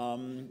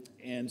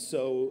 And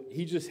so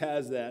he just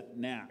has that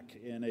knack,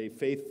 and a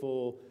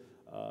faithful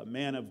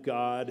man of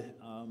God.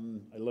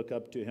 I look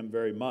up to him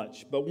very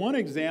much. But one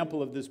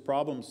example of this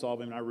problem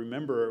solving I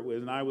remember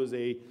when I was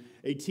a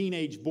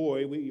teenage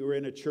boy. We were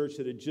in a church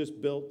that had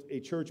just built a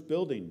church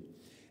building.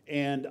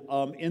 And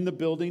in the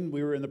building,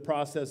 we were in the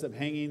process of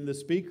hanging the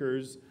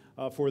speakers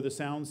for the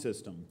sound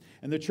system.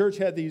 And the church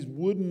had these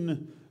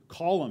wooden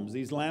columns,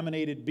 these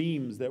laminated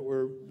beams that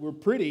were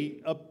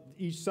pretty up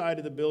each side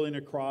of the building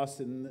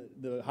across in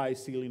the high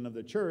ceiling of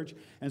the church.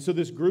 And so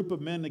this group of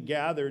men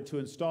gathered to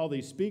install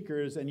these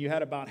speakers, and you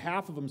had about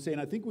half of them saying,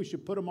 I think we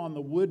should put them on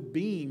the wood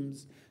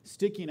beams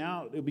sticking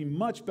out. It would be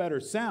much better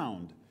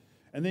sound.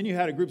 And then you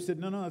had a group that said,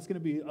 no, that's going to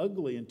be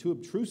ugly and too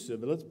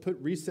obtrusive. Let's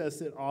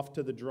recess it off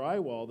to the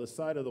drywall, the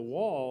side of the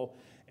wall,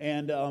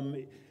 and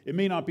it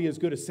may not be as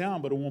good a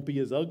sound, but it won't be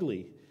as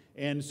ugly.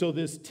 And so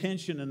this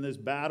tension and this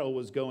battle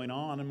was going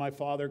on, and my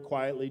father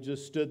quietly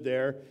just stood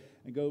there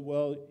and go,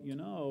 well,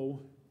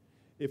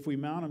 if we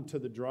mount them to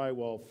the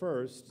drywall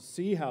first,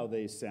 see how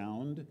they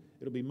sound,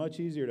 it'll be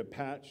much easier to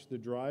patch the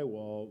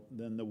drywall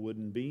than the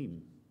wooden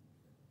beam.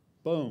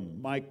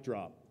 Boom, mic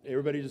drop.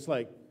 Everybody just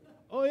like,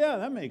 oh yeah,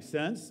 that makes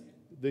sense.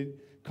 The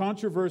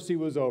controversy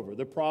was over.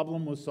 The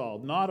problem was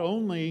solved. Not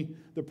only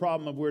the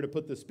problem of where to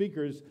put the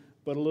speakers,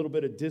 but a little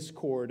bit of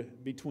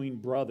discord between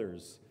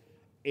brothers.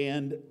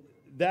 And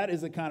that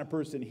is the kind of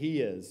person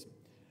he is.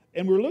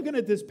 And we're looking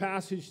at this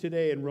passage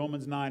today in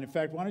Romans 9. In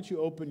fact, why don't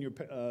you open your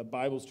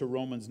Bibles to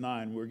Romans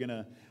 9? We're going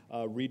to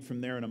read from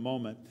there in a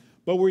moment.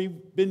 But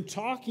we've been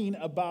talking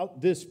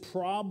about this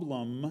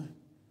problem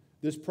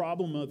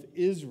of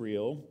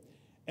Israel.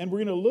 And we're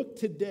going to look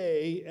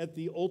today at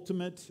the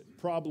ultimate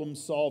problem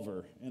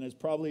solver. And it's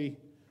probably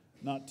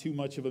not too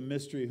much of a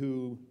mystery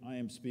who I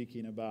am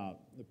speaking about.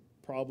 The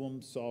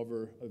problem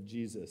solver of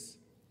Jesus.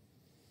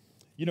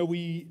 You know,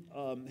 we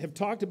have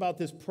talked about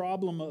this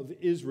problem of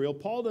Israel.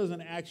 Paul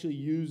doesn't actually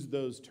use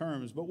those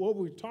terms, but what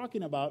we're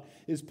talking about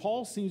is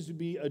Paul seems to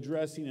be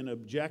addressing an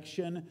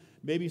objection,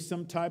 maybe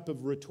some type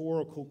of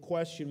rhetorical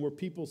question where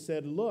people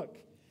said, look,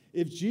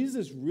 if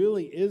Jesus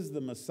really is the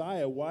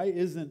Messiah, why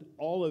isn't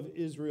all of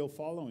Israel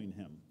following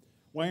him?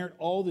 Why aren't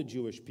all the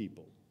Jewish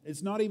people?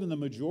 It's not even the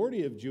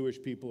majority of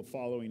Jewish people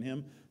following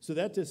him, so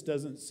that just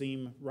doesn't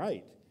seem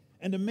right.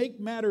 And to make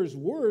matters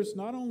worse,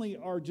 not only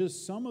are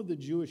just some of the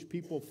Jewish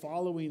people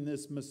following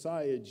this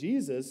Messiah,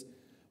 Jesus,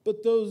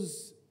 but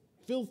those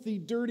filthy,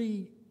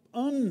 dirty,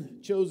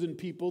 unchosen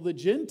people, the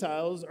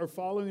Gentiles, are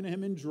following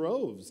him in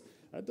droves.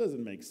 That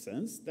doesn't make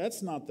sense.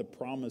 That's not the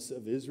promise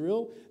of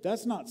Israel.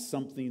 That's not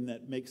something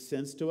that makes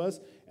sense to us.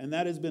 And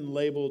that has been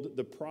labeled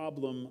the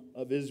problem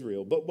of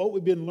Israel. But what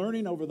we've been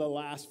learning over the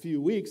last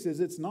few weeks is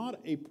it's not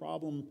a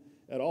problem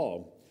at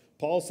all.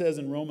 Paul says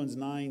in Romans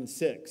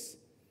 9:6,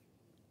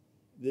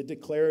 the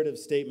declarative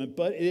statement,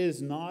 but it is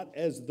not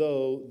as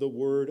though the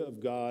word of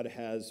God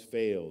has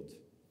failed.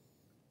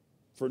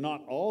 For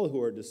not all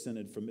who are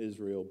descended from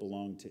Israel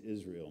belong to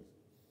Israel.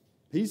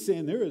 He's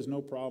saying there is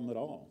no problem at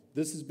all.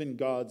 This has been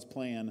God's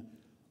plan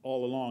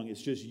all along.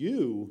 It's just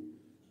you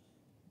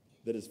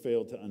that has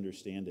failed to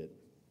understand it.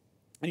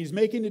 And he's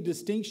making a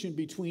distinction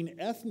between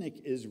ethnic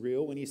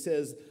Israel when he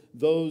says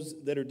those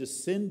that are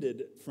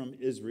descended from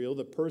Israel,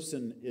 the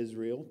person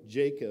Israel,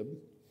 Jacob,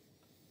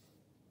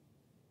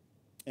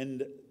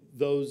 and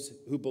those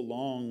who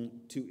belong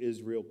to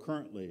Israel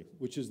currently,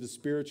 which is the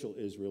spiritual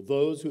Israel,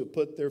 those who have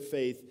put their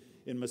faith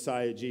in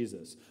Messiah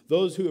Jesus,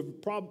 those who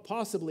have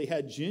possibly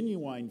had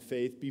genuine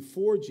faith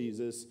before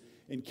Jesus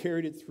and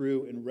carried it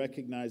through and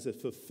recognized the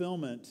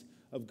fulfillment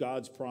of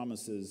God's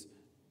promises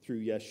through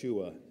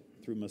Yeshua,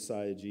 through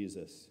Messiah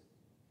Jesus.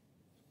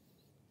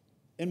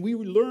 And we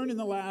learned in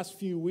the last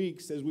few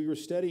weeks as we were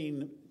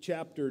studying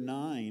chapter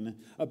 9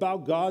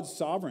 about God's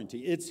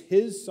sovereignty. It's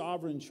his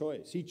sovereign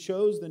choice. He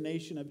chose the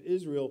nation of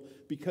Israel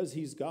because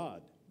he's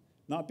God,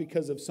 not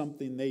because of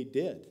something they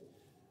did.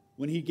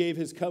 When he gave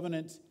his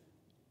covenant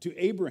to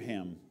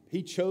Abraham,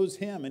 he chose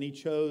him and he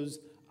chose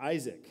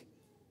Isaac,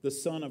 the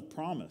son of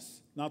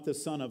promise, not the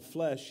son of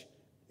flesh,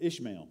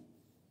 Ishmael.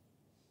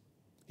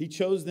 He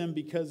chose them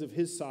because of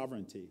his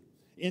sovereignty.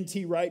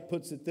 N.T. Wright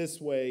puts it this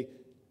way: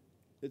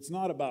 it's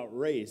not about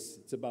race,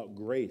 it's about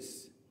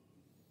grace.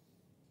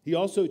 He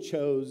also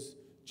chose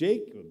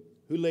Jacob,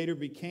 who later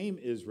became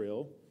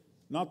Israel,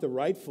 not the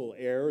rightful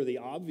heir or the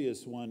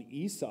obvious one,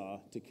 Esau,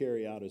 to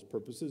carry out his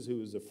purposes, who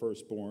was the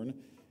firstborn.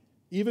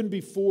 Even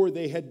before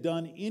they had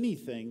done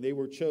anything, they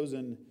were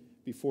chosen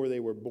before they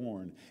were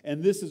born.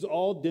 And this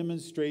all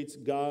demonstrates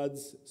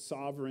God's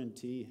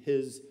sovereignty,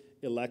 his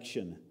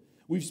election.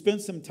 We've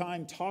spent some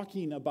time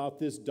talking about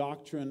this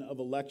doctrine of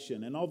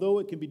election. And although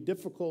it can be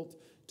difficult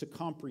to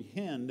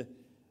comprehend,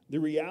 the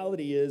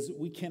reality is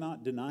we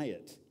cannot deny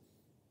it,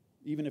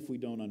 even if we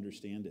don't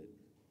understand it.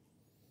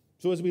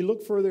 So as we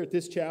look further at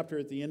this chapter,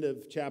 at the end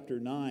of chapter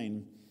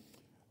 9,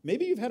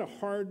 maybe you've had a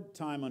hard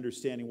time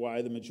understanding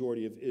why the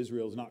majority of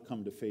Israel has not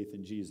come to faith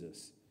in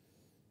Jesus.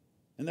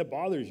 And that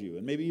bothers you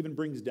and maybe even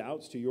brings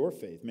doubts to your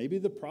faith. Maybe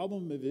the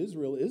problem of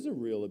Israel is a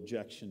real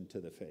objection to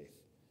the faith.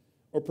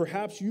 Or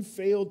perhaps you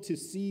failed to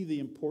see the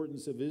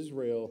importance of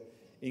Israel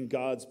in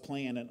God's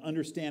plan and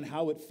understand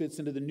how it fits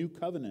into the new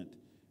covenant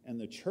and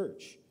the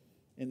church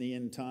in the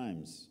end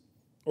times.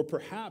 Or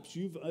perhaps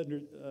you've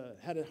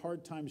had a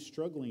hard time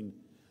struggling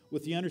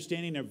with the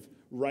understanding of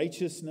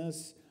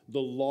righteousness, the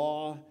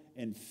law,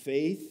 and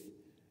faith,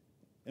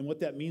 and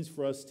what that means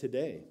for us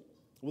today.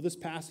 Well, this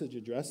passage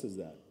addresses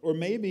that. Or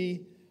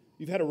maybe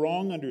you've had a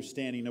wrong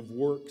understanding of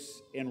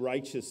works and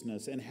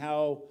righteousness and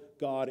how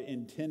God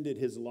intended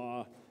his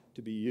law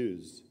to be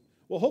used.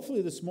 Well,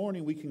 hopefully this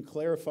morning we can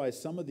clarify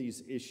some of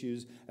these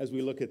issues as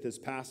we look at this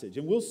passage.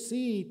 And we'll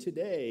see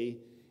today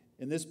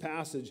in this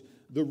passage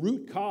the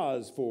root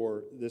cause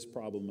for this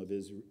problem of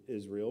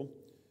Israel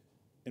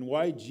and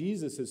why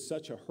Jesus is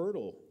such a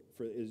hurdle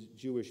for his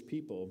Jewish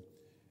people,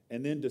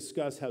 and then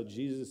discuss how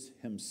Jesus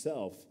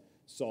himself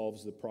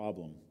solves the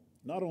problem,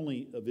 not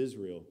only of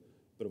Israel,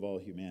 but of all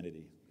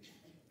humanity.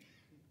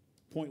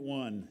 Point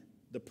 1,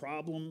 the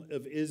problem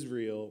of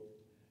Israel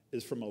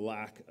is from a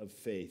lack of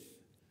faith.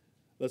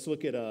 Let's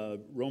look at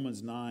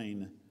Romans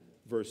 9,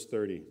 verse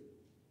 30.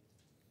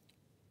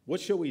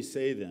 What shall we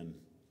say then?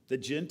 The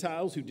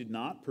Gentiles who did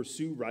not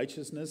pursue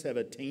righteousness have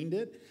attained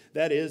it,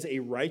 that is, a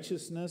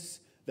righteousness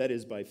that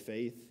is by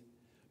faith.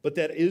 But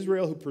that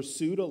Israel who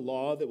pursued a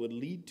law that would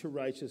lead to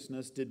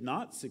righteousness did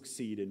not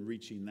succeed in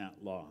reaching that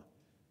law.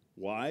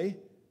 Why?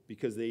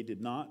 Because they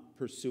did not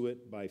pursue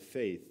it by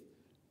faith,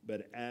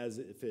 but as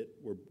if it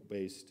were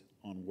based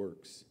on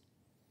works.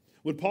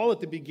 When Paul at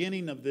the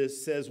beginning of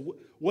this says,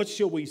 what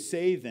shall we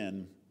say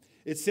then?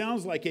 It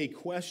sounds like a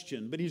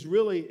question, but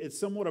it's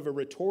somewhat of a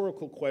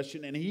rhetorical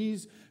question, and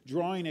he's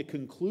drawing a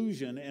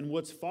conclusion, and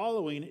what's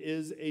following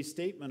is a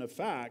statement of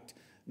fact,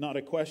 not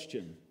a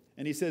question.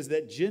 And he says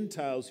that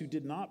Gentiles who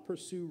did not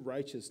pursue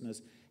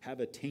righteousness have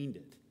attained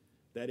it.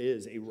 That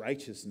is, a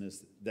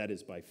righteousness that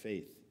is by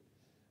faith.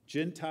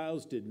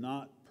 Gentiles did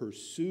not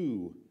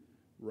pursue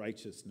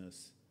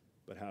righteousness,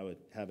 but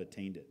have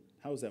attained it.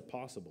 How is that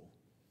possible?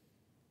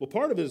 Well,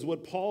 part of it is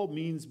what Paul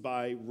means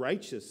by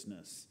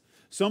righteousness.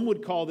 Some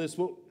would call this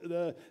what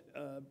the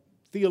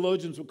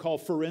theologians would call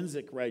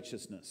forensic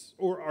righteousness,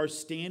 or our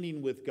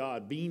standing with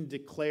God, being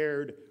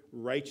declared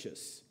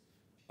righteous.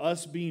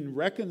 Us being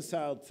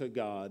reconciled to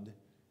God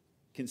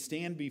can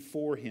stand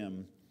before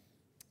Him,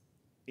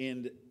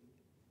 and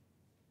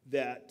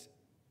that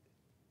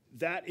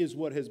is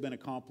what has been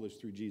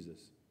accomplished through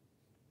Jesus.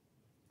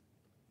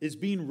 Is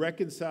being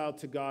reconciled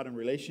to God in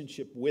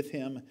relationship with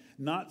Him,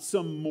 not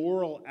some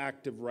moral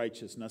act of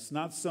righteousness,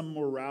 not some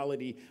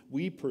morality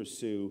we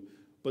pursue,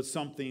 but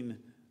something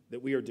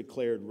that we are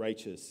declared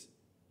righteous.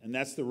 And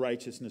that's the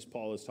righteousness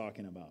Paul is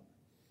talking about.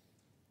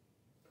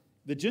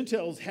 The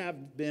Gentiles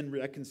have been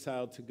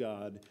reconciled to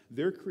God,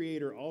 their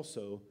Creator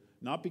also,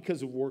 not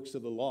because of works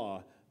of the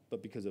law,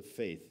 but because of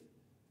faith.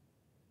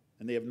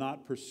 And they have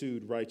not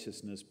pursued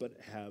righteousness, but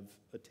have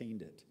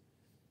attained it.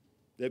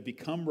 They've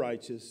become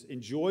righteous,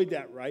 enjoyed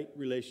that right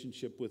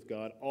relationship with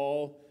God,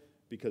 all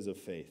because of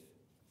faith.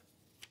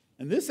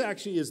 And this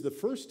actually is the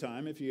first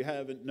time, if you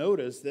haven't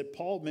noticed, that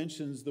Paul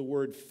mentions the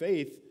word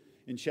faith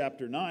in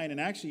chapter 9.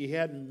 And actually, he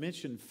hadn't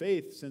mentioned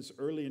faith since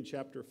early in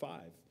chapter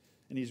 5.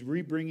 And he's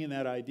rebringing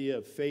that idea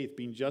of faith,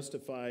 being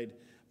justified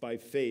by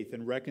faith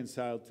and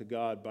reconciled to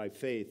God by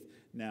faith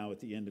now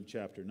at the end of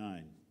chapter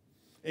 9.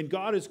 And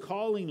God is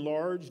calling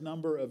large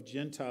number of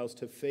Gentiles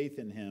to faith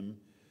in Him.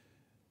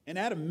 And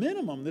at a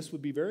minimum, this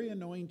would be very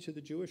annoying to the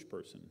Jewish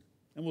person.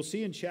 And we'll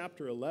see in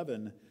chapter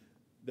 11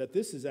 that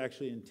this is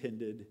actually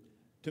intended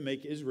to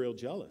make Israel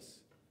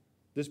jealous.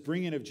 This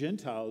bringing of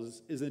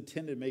Gentiles is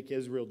intended to make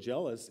Israel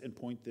jealous and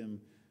point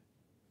them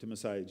to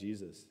Messiah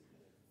Jesus.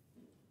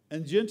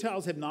 And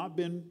Gentiles have not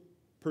been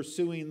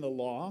pursuing the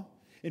law.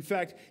 In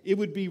fact, it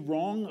would be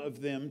wrong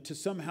of them to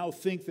somehow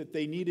think that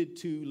they needed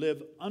to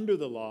live under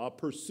the law,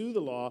 pursue the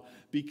law,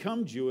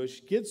 become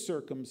Jewish, get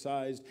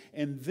circumcised,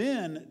 and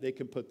then they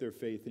can put their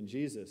faith in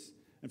Jesus.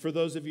 And for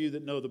those of you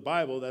that know the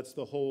Bible, that's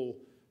the whole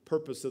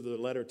purpose of the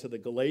letter to the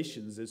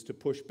Galatians, is to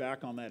push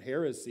back on that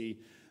heresy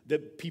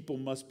that people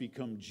must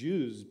become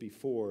Jews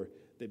before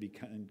they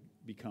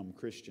become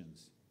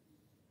Christians.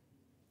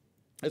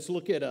 Let's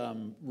look at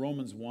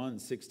Romans 1,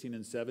 16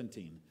 and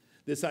 17.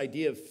 This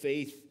idea of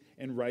faith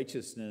and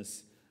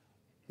righteousness.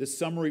 This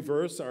summary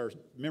verse, our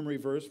memory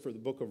verse for the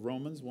book of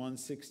Romans 1,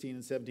 16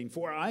 and 17.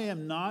 For I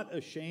am not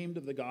ashamed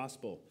of the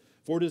gospel,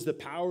 for it is the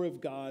power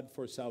of God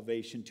for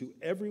salvation to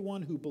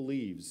everyone who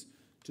believes,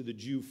 to the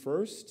Jew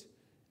first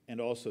and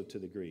also to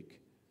the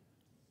Greek.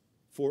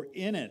 For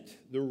in it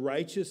the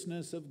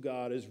righteousness of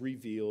God is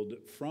revealed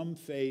from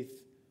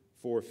faith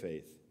for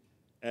faith.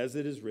 As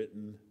it is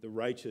written, the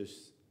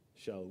righteous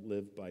shall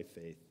live by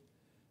faith.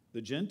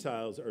 The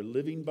Gentiles are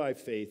living by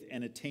faith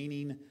and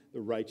attaining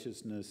the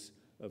righteousness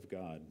of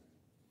God.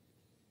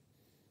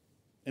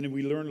 And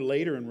we learn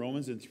later in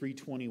Romans in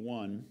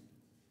 3:21,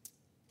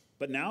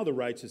 but now the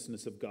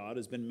righteousness of God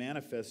has been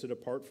manifested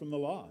apart from the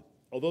law,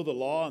 although the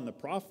law and the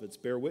prophets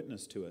bear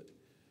witness to it.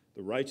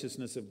 The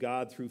righteousness of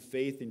God through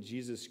faith in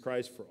Jesus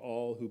Christ for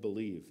all who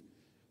believe.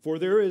 For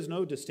there is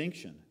no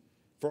distinction,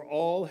 for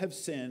all have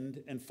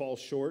sinned and fall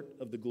short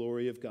of the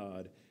glory of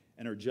God,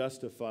 and are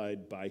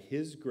justified by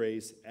His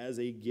grace as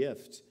a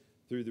gift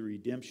through the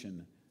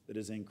redemption that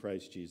is in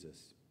Christ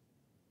Jesus.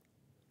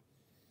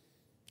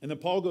 And then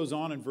Paul goes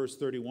on in verse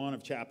 31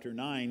 of chapter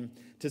 9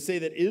 to say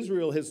that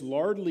Israel has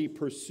largely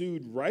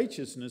pursued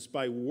righteousness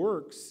by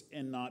works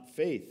and not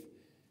faith.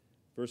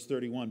 Verse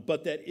 31,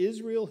 but that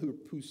Israel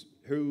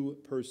who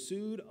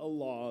pursued a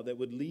law that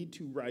would lead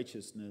to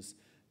righteousness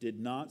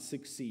did not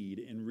succeed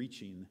in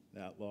reaching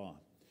that law.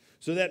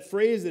 So that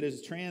phrase that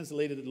is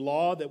translated,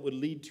 law that would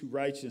lead to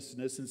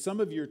righteousness, and some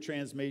of your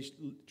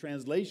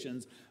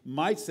translations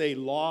might say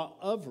law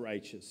of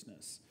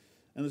righteousness.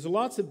 And there's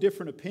lots of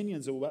different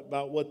opinions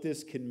about what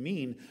this can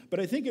mean, but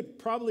I think it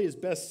probably is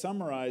best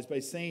summarized by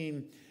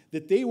saying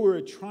that they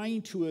were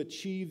trying to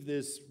achieve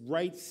this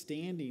right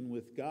standing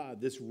with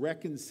God, this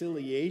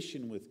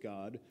reconciliation with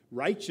God,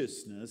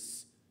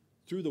 righteousness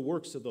through the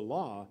works of the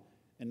law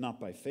and not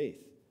by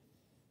faith.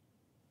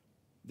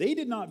 They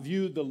did not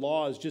view the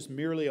law as just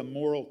merely a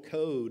moral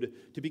code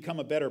to become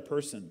a better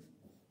person.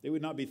 They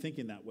would not be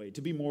thinking that way.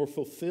 To be more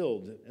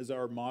fulfilled, as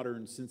our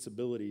modern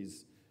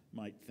sensibilities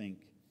might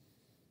think.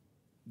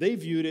 They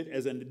viewed it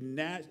as a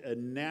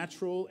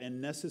natural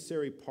and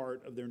necessary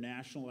part of their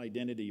national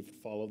identity to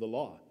follow the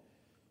law.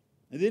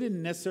 And they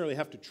didn't necessarily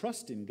have to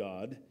trust in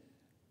God.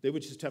 They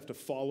would just have to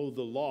follow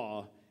the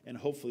law, and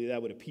hopefully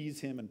that would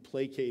appease him and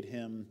placate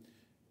him,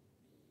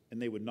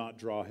 and they would not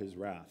draw his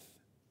wrath.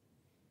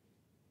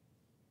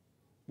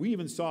 We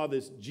even saw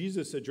this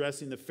Jesus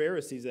addressing the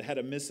Pharisees that had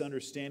a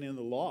misunderstanding of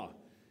the law.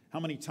 How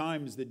many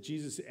times that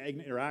Jesus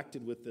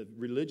interacted with the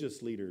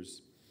religious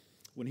leaders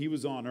when he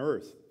was on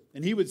earth?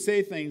 And he would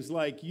say things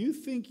like, you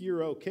think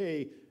you're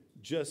okay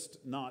just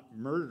not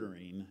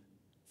murdering,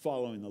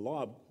 following the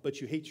law, but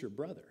you hate your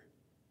brother.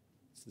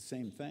 It's the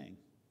same thing.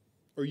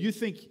 Or you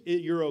think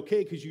you're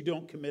okay because you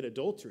don't commit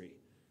adultery,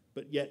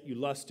 but yet you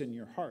lust in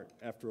your heart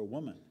after a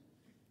woman.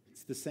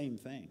 It's the same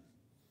thing.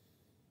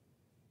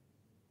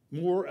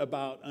 More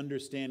about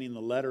understanding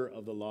the letter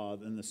of the law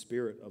than the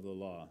spirit of the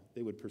law.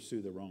 They would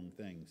pursue the wrong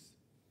things.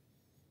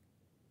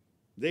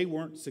 They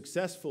weren't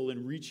successful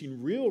in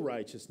reaching real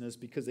righteousness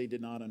because they did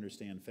not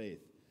understand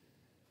faith.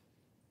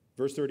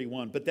 Verse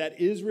 31, but that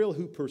Israel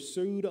who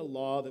pursued a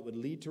law that would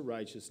lead to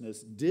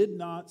righteousness did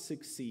not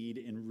succeed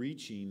in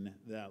reaching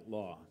that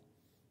law.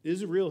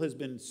 Israel has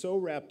been so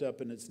wrapped up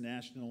in its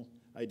national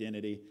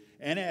identity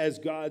and as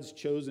God's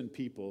chosen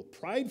people,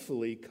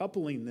 pridefully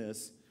coupling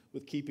this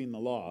with keeping the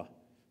law,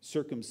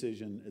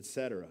 circumcision,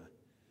 etc.,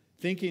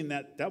 thinking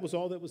that that was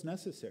all that was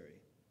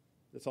necessary.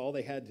 That's all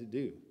they had to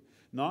do.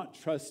 Not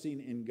trusting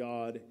in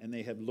God, and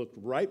they had looked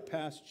right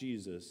past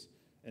Jesus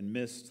and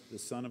missed the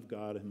Son of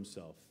God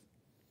himself.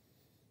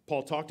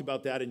 Paul talked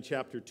about that in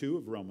chapter 2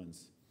 of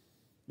Romans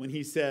when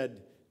he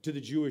said to the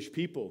Jewish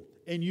people,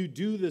 and you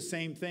do the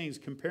same things,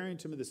 comparing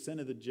to the sin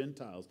of the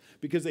Gentiles,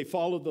 because they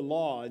followed the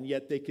law, and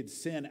yet they could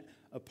sin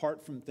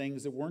apart from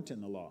things that weren't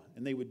in the law,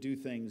 and they would do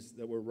things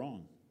that were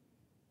wrong.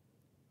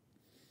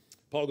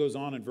 Paul goes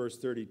on in verse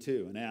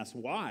 32 and asks,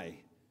 why?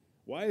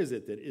 Why is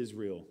it that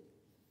Israel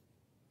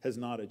has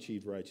not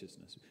achieved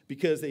righteousness?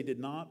 Because they did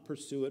not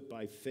pursue it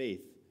by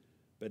faith,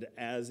 but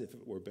as if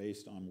it were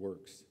based on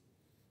works.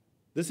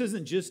 This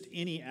isn't just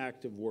any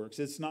act of works.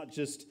 It's not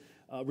just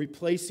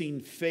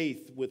replacing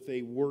faith with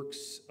a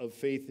works of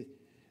faith,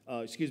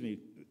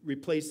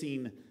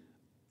 replacing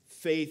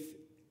faith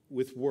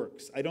with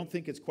works. I don't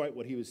think it's quite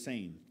what he was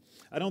saying.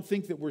 I don't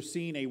think that we're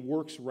seeing a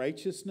works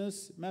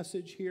righteousness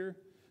message here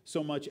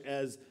so much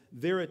as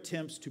their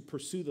attempts to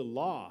pursue the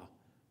law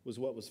was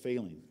what was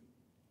failing.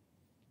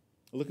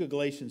 Look at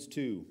Galatians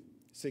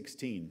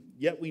 2:16.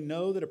 Yet we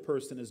know that a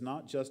person is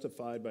not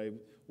justified by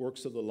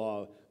works of the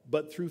law,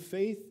 but through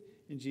faith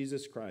in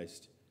Jesus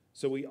Christ.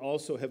 So we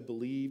also have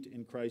believed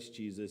in Christ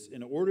Jesus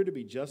in order to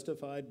be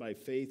justified by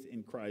faith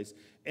in Christ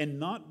and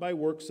not by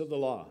works of the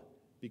law,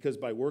 because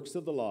by works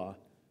of the law,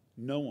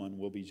 no one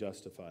will be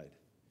justified.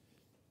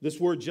 This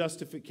word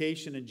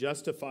justification and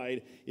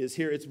justified is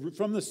here. It's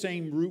from the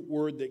same root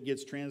word that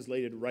gets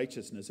translated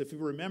righteousness. If you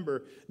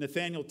remember,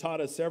 Nathaniel taught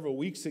us several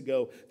weeks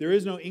ago, there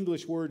is no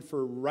English word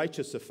for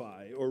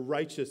righteousify or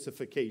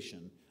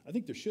righteousification. I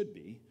think there should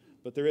be,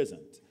 but there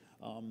isn't.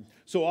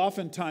 So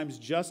oftentimes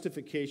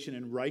justification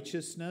and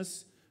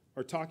righteousness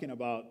are talking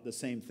about the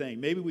same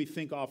thing. Maybe we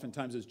think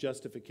oftentimes as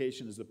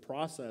justification as the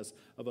process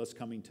of us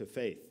coming to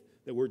faith,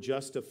 that we're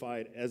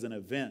justified as an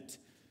event.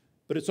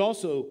 But it's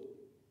also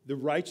the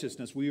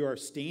righteousness. We are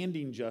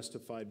standing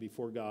justified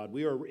before God.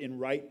 We are in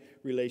right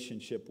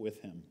relationship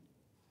with him.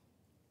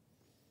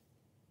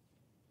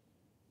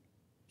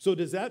 So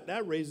does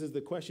that raises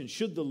the question,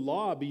 should the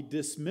law be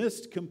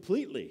dismissed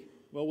completely?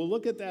 Well, we'll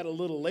look at that a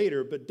little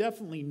later, but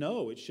definitely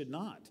no, it should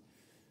not.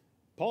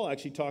 Paul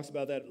actually talks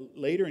about that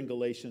later in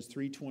Galatians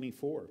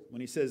 3:24 when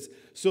he says,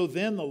 so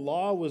then the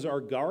law was our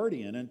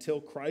guardian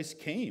until Christ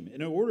came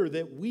in order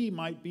that we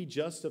might be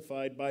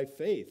justified by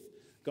faith.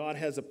 God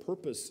has a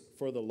purpose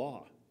for the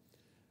law.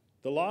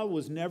 The law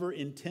was never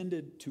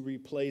intended to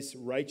replace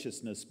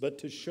righteousness, but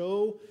to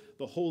show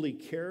the holy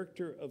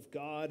character of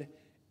God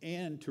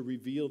and to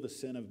reveal the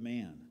sin of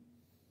man.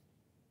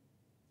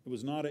 It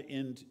was not an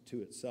end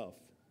to itself.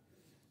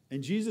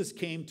 And Jesus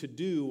came to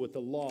do what the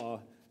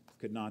law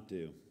could not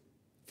do.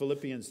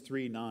 Philippians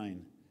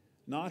 3:9,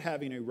 not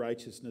having a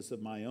righteousness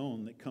of my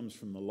own that comes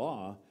from the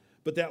law,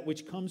 but that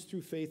which comes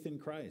through faith in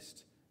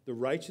Christ, the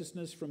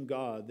righteousness from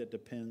God that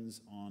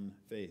depends on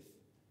faith.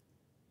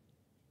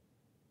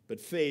 But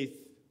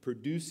faith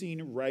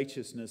producing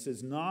righteousness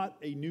is not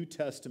a New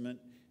Testament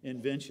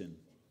invention.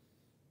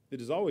 It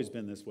has always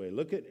been this way.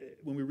 Look at,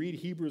 when we read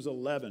Hebrews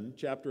 11,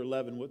 chapter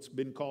 11, what's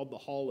been called the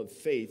Hall of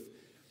Faith,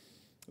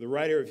 the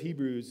writer of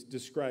Hebrews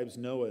describes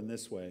Noah in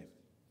this way.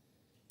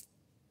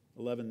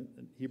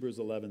 Hebrews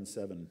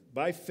 11:7.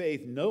 By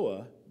faith,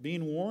 Noah,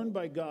 being warned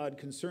by God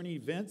concerning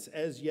events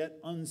as yet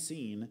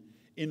unseen,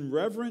 in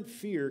reverent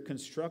fear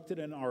constructed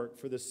an ark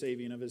for the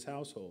saving of his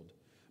household.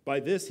 By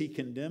this he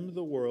condemned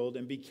the world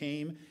and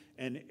became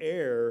an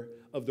heir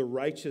of the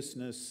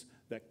righteousness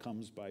that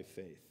comes by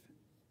faith.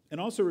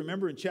 And also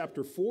remember in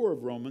chapter 4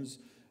 of Romans,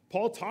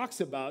 Paul talks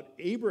about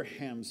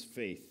Abraham's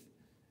faith,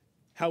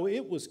 how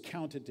it was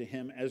counted to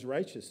him as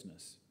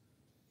righteousness.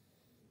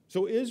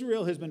 So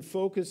Israel has been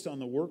focused on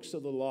the works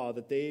of the law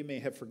that they may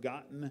have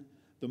forgotten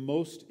the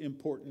most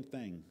important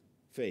thing,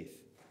 faith.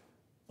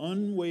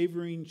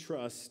 Unwavering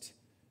trust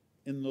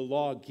in the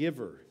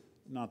lawgiver,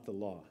 not the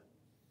law.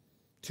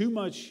 Too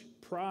much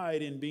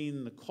pride in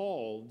being the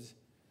called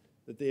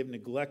that they have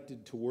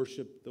neglected to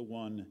worship the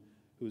one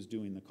who is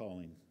doing the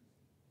calling.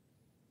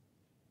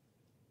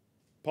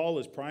 Paul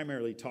is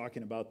primarily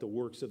talking about the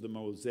works of the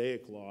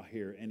Mosaic law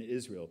here in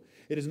Israel.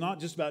 It is not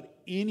just about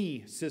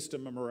any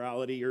system of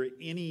morality or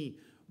any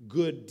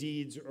good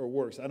deeds or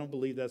works. I don't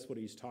believe that's what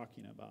he's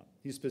talking about.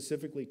 He's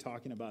specifically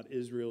talking about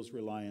Israel's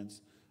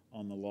reliance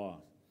on the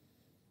law.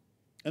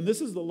 And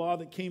this is the law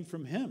that came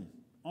from him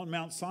on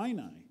Mount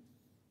Sinai,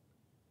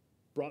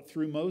 brought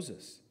through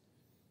Moses.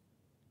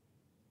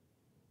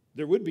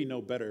 There would be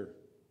no better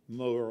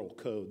moral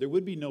code. There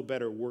would be no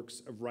better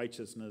works of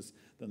righteousness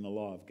than the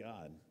law of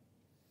God.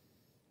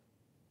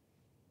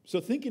 So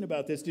thinking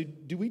about this,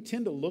 do we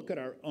tend to look at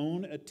our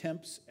own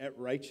attempts at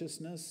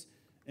righteousness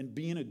and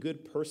being a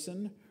good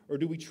person, or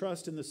do we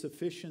trust in the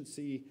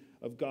sufficiency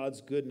of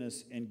God's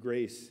goodness and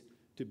grace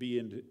to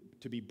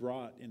be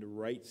brought into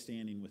right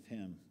standing with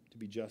him, to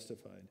be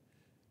justified?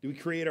 Do we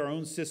create our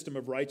own system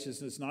of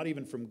righteousness, not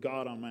even from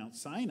God on Mount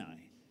Sinai,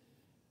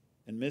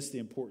 and miss the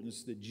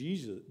importance that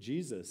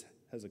Jesus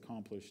has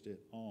accomplished it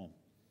all?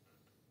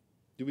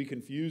 Do we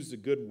confuse the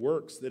good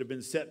works that have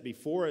been set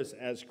before us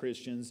as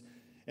Christians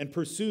and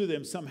pursue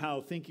them somehow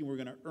thinking we're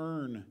going to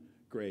earn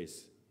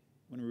grace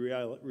when we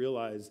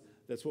realize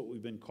that's what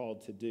we've been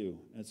called to do?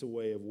 And it's a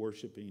way of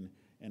worshiping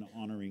and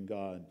honoring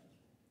God.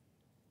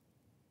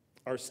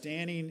 Our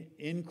standing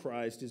in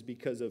Christ is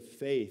because of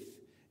faith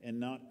and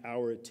not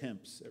our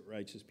attempts at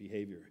righteous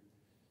behavior.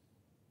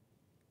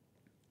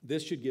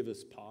 This should give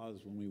us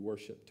pause when we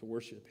worship, to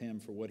worship him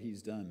for what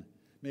he's done.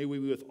 May we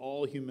with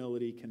all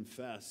humility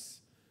confess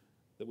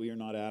that we are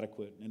not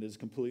adequate, and it is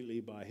completely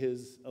by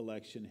his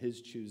election, his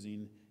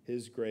choosing,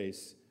 his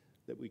grace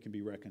that we can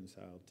be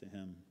reconciled to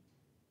him.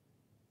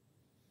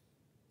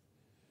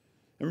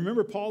 And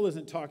remember, Paul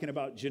isn't talking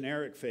about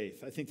generic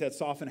faith. I think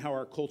that's often how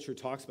our culture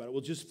talks about it.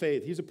 Well, just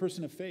faith. He's a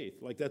person of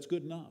faith. Like, that's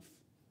good enough.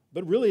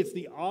 But really, it's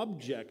the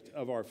object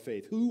of our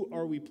faith. Who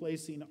are we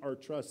placing our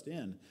trust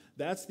in?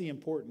 That's the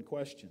important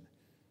question.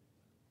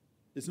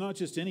 It's not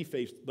just any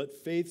faith, but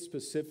faith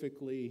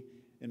specifically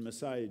in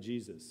Messiah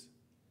Jesus,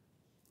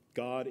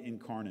 God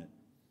incarnate.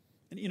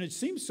 And it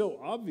seems so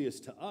obvious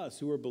to us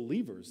who are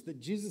believers that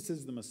Jesus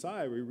is the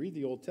Messiah. We read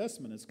the Old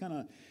Testament. It's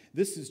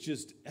this is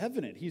just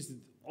evident. He's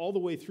all the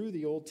way through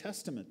the Old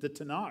Testament, the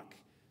Tanakh.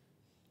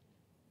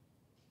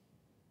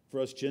 For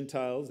us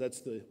Gentiles,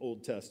 that's the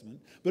Old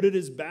Testament. But it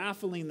is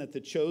baffling that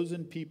the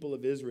chosen people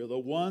of Israel, the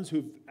ones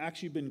who've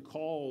actually been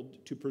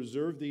called to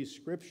preserve these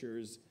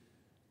scriptures,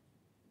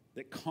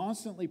 that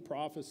constantly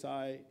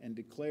prophesy and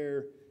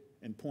declare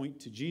and point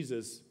to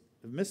Jesus,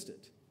 have missed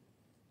it.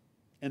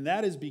 And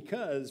that is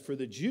because for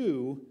the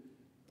Jew,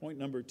 point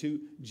number 2,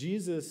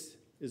 Jesus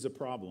is a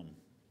problem.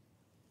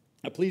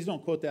 Now, please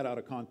don't quote that out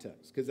of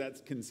context, because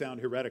that can sound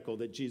heretical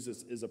that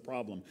Jesus is a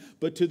problem.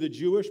 But to the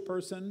Jewish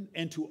person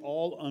and to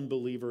all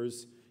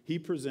unbelievers, he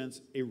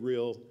presents a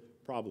real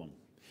problem.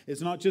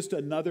 It's not just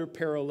another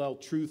parallel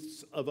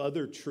truths of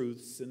other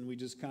truths, and we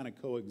just kind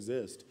of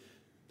coexist.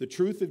 The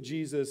truth of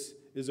Jesus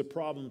is a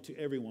problem to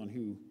everyone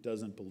who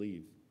doesn't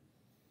believe.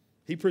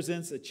 He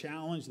presents a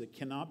challenge that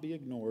cannot be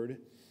ignored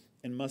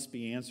and must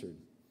be answered.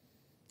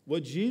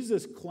 What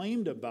Jesus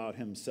claimed about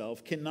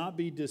himself cannot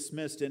be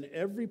dismissed, and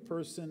every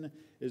person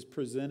is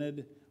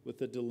presented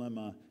with a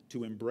dilemma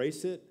to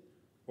embrace it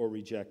or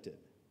reject it.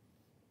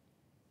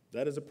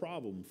 That is a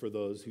problem for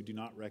those who do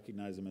not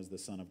recognize him as the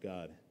Son of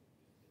God.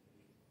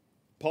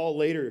 Paul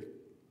later,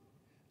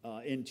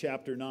 in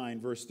chapter 9,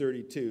 verse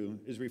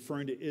 32, is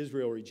referring to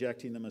Israel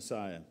rejecting the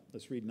Messiah.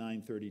 Let's read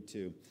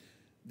 9:32.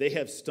 They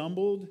have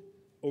stumbled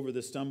over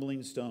the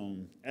stumbling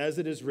stone, as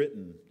it is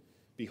written,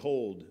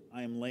 "Behold,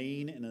 I am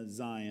laying in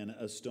Zion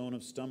a stone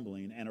of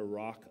stumbling and a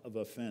rock of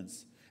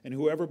offense, and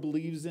whoever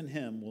believes in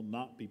him will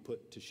not be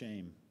put to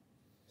shame."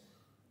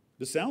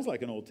 This sounds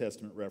like an Old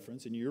Testament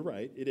reference, and you're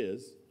right, it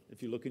is.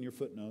 If you look in your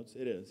footnotes,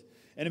 it is.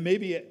 And it may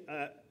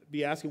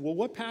be asking, well,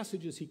 what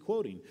passage is he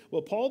quoting?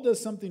 Well, Paul does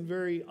something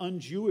very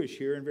un-Jewish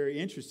here and very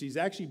interesting. He's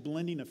actually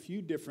blending a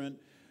few different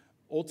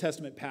Old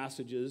Testament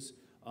passages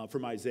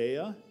from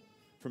Isaiah,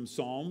 from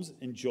Psalms,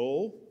 and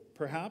Joel,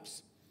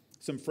 perhaps.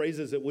 Some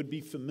phrases that would be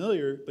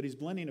familiar, but he's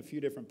blending a few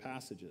different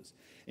passages.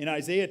 In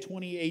Isaiah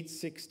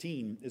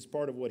 28:16 is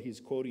part of what he's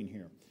quoting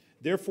here.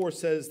 "Therefore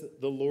says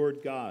the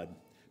Lord God,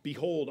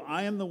 behold,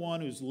 I am the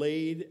one who's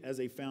laid as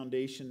a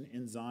foundation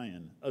in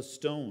Zion, a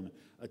stone,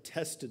 a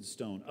tested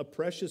stone, a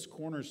precious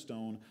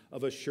cornerstone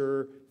of a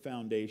sure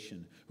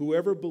foundation.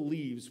 Whoever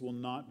believes will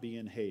not be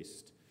in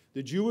haste."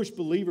 The Jewish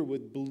believer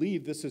would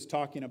believe this is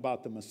talking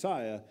about the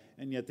Messiah,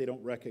 and yet they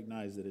don't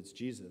recognize that it's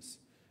Jesus.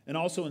 And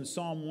also in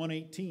Psalm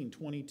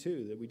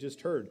 118:22 that we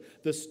just heard,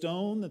 "The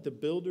stone that the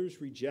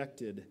builders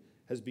rejected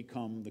has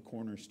become the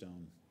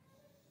cornerstone."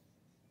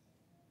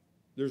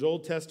 There's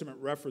Old Testament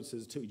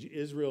references to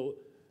Israel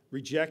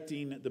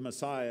rejecting the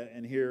Messiah,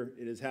 and here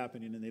it is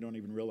happening, and they don't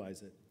even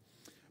realize it.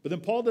 But then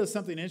Paul does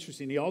something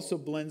interesting. He also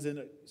blends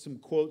in some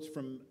quotes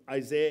from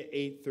Isaiah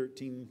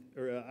 8:13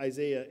 or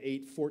Isaiah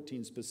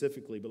 8:14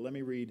 specifically. But let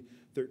me read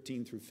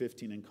 13 through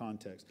 15 in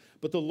context.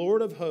 But the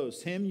Lord of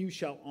hosts, him you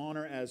shall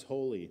honor as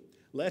holy.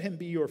 Let him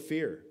be your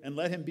fear, and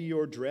let him be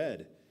your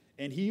dread.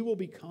 And he will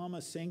become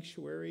a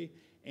sanctuary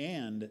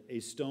and a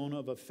stone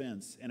of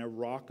offense and a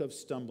rock of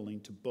stumbling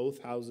to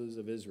both houses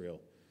of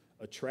Israel,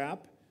 a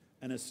trap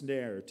and a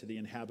snare to the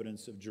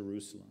inhabitants of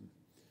Jerusalem.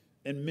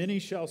 And many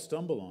shall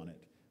stumble on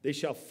it. They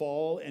shall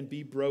fall and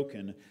be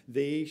broken.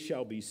 They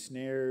shall be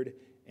snared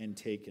and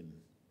taken.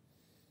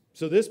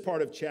 So this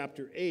part of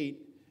chapter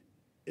 8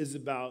 is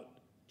about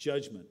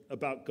judgment,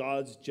 about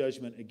God's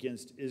judgment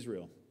against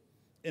Israel.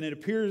 And it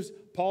appears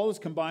Paul is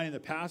combining the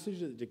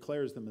passage that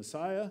declares the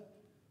Messiah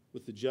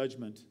with the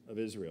judgment of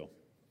Israel.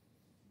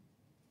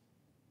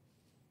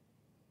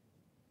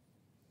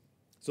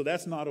 So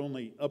that's not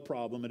only a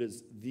problem, it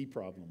is the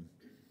problem.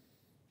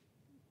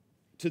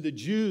 To the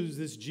Jews,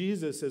 this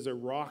Jesus is a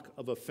rock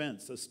of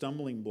offense, a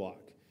stumbling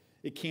block.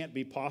 It can't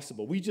be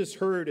possible. We just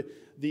heard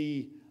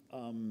the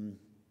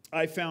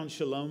I Found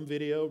Shalom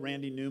video,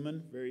 Randy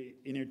Newman, very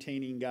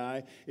entertaining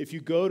guy. If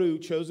you go to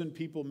Chosen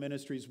People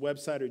Ministries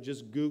website or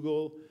just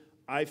Google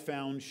I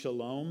Found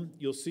Shalom,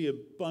 you'll see a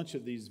bunch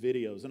of these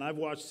videos. And I've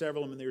watched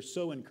several of them, and they're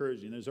so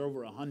encouraging. There's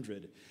over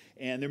 100.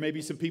 And there may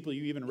be some people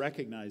you even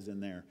recognize in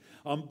there.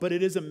 But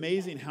it is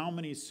amazing how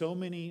so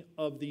many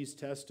of these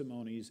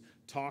testimonies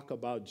talk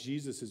about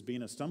Jesus as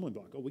being a stumbling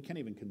block. Oh, we can't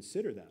even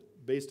consider that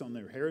based on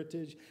their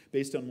heritage,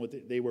 based on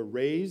what they were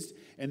raised.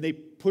 And they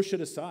push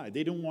it aside.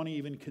 They don't want to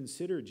even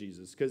consider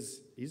Jesus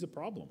because he's a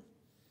problem.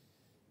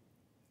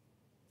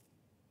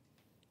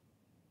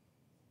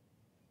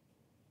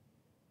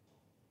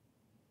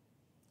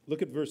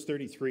 Look at verse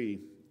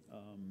 33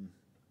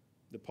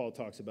 that Paul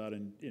talks about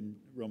in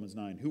Romans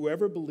 9.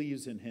 Whoever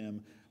believes in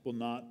him will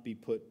not be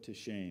put to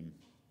shame.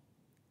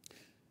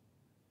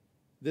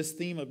 This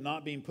theme of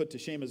not being put to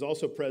shame is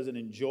also present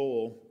in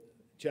Joel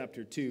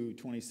chapter 2,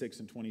 26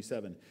 and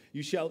 27.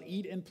 You shall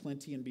eat in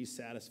plenty and be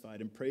satisfied,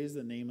 and praise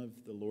the name of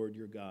the Lord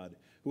your God,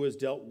 who has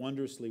dealt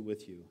wondrously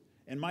with you.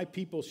 And my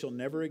people shall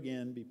never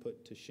again be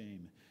put to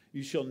shame.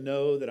 You shall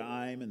know that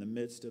I am in the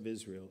midst of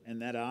Israel,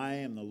 and that I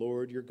am the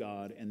Lord your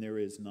God, and there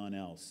is none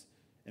else.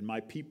 And my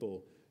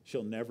people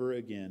shall never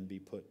again be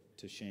put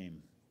to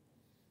shame.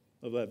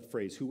 I love that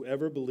phrase,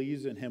 whoever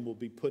believes in him will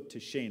be put to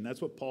shame.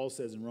 That's what Paul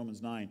says in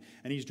Romans 9.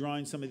 And he's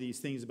drawing some of these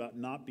things about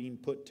not being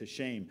put to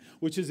shame,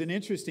 which is an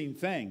interesting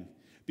thing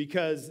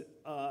because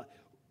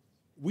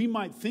we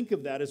might think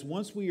of that as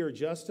once we are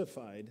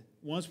justified,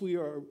 once we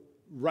are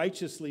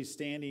righteously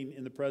standing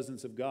in the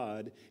presence of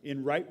God,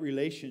 in right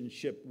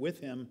relationship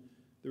with him,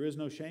 there is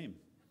no shame.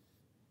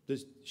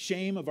 The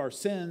shame of our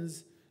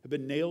sins have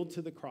been nailed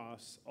to the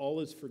cross.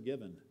 All is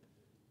forgiven.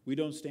 We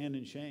don't stand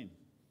in shame.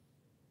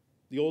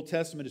 The Old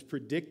Testament is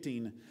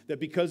predicting that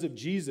because of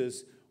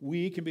Jesus,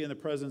 we can be in the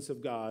presence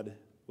of God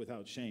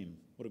without shame.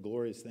 What a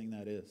glorious thing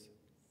that is.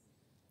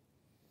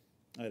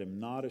 I am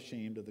not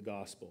ashamed of the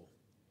gospel.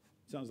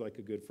 Sounds like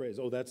a good phrase.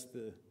 Oh, that's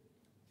the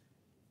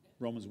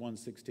Romans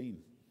 1:16.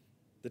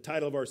 The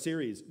title of our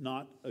series,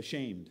 Not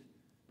Ashamed.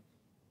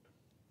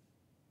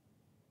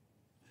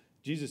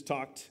 Jesus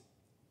talked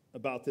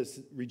about this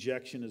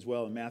rejection as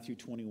well in Matthew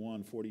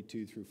 21,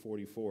 42 through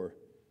 44.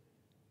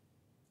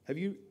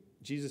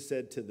 Jesus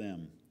said to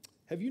them,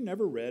 have you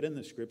never read in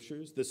the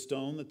scriptures, the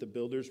stone that the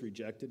builders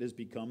rejected has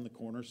become the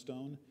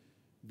cornerstone?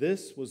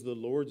 This was the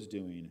Lord's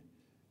doing,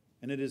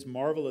 and it is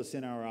marvelous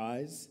in our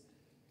eyes.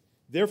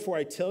 Therefore,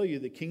 I tell you,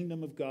 the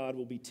kingdom of God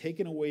will be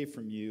taken away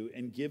from you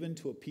and given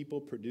to a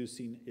people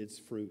producing its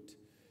fruit.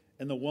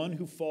 And the one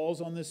who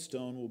falls on this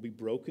stone will be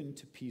broken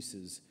to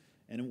pieces,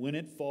 and when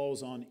it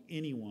falls on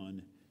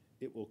anyone,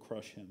 it will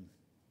crush him.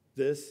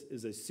 This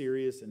is a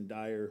serious and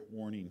dire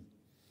warning.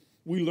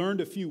 We learned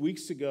a few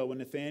weeks ago when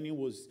Nathaniel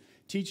was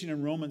teaching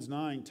in Romans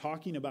 9,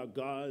 talking about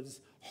God's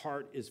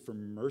heart is for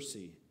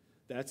mercy.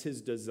 That's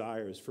his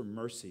desire, is for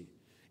mercy.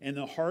 And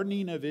the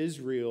hardening of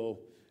Israel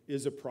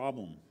is a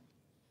problem.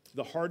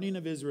 The hardening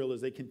of Israel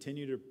as they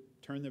continue to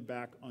turn their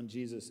back on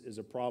Jesus is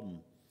a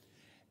problem.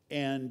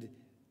 And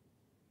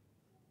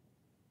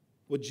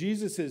what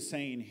Jesus is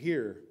saying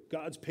here,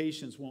 God's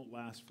patience won't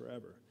last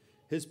forever.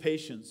 His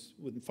patience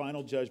with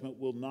final judgment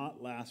will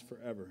not last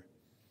forever.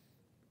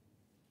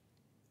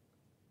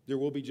 There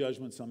will be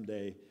judgment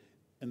someday,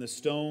 and the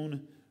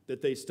stone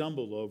that they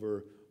stumble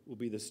over will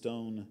be the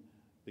stone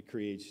that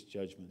creates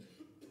judgment.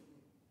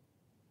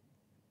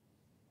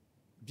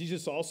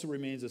 Jesus also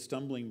remains a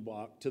stumbling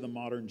block to the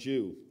modern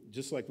Jew,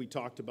 just like we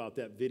talked about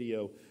that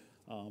video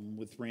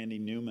with Randy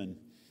Newman.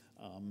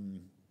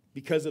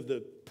 Because of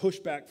the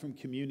pushback from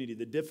community,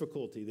 the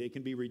difficulty, they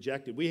can be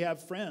rejected. We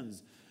have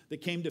friends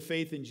that came to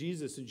faith in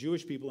Jesus and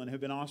Jewish people and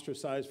have been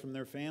ostracized from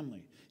their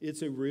family.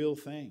 It's a real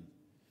thing.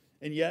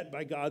 And yet,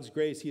 by God's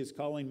grace, he is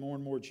calling more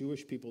and more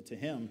Jewish people to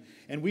him.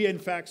 And we, in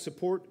fact,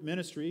 support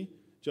ministry,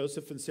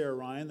 Joseph and Sarah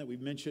Ryan, that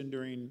we've mentioned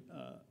during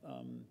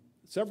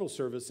Several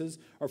services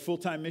are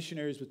full-time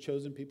missionaries with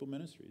Chosen People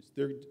Ministries.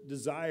 Their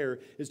desire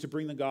is to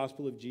bring the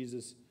gospel of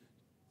Jesus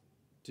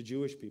to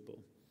Jewish people.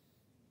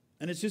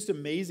 And it's just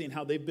amazing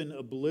how they've been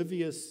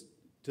oblivious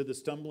to the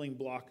stumbling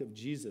block of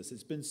Jesus.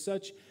 It's been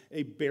such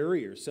a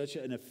barrier, such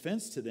an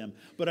offense to them.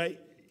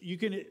 But you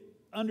can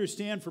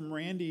understand from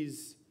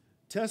Randy's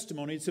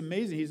testimony, it's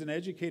amazing. He's an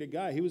educated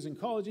guy. He was in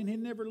college and he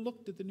never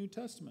looked at the New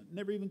Testament,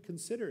 never even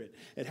considered it.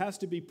 It has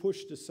to be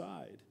pushed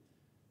aside.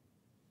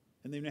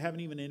 And they haven't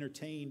even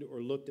entertained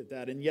or looked at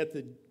that. And yet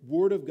the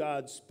Word of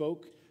God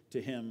spoke to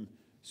him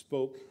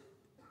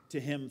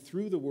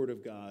through the Word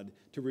of God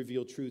to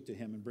reveal truth to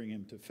him and bring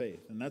him to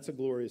faith. And that's a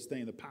glorious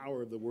thing, the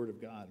power of the Word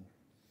of God.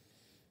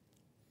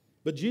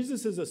 But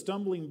Jesus is a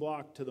stumbling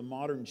block to the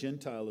modern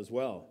Gentile as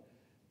well.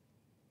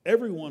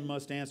 Everyone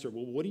must answer,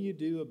 well, what do you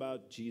do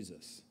about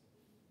Jesus?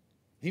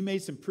 He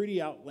made some pretty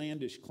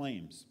outlandish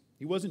claims.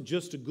 He wasn't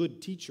just a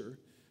good teacher,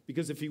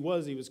 because if he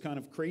was kind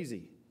of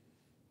crazy.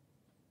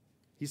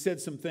 He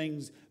said some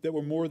things that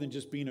were more than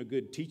just being a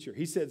good teacher.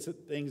 He said some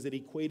things that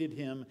equated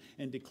him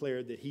and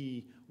declared that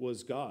he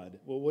was God.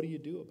 Well, what do you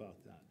do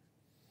about that?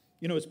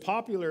 You know, it's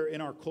popular in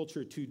our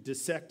culture to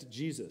dissect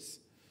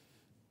Jesus,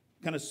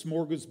 kind of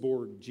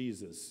smorgasbord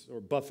Jesus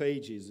or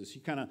buffet Jesus.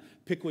 You kind of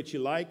pick what you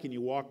like and you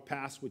walk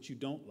past what you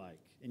don't like,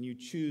 and you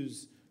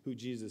choose who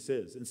Jesus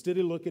is, instead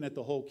of looking at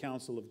the whole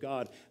counsel of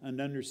God and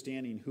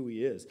understanding who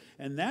he is.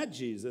 And that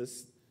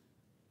Jesus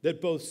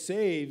that both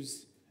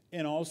saves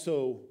and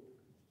also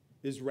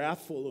is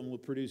wrathful and will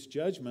produce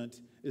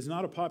judgment is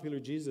not a popular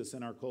Jesus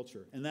in our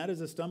culture. And that is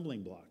a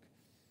stumbling block.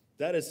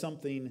 That is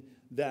something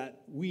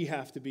that we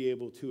have to be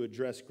able to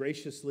address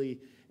graciously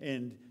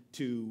and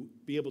to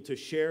be able to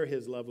share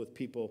his love with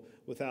people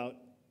without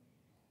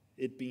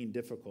it being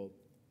difficult.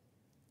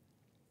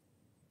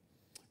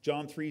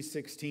 John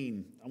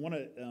 3:16.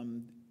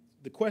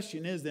 The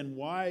question is then,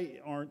 why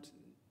aren't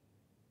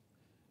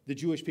the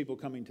Jewish people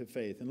coming to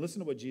faith? And listen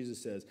to what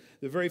Jesus says.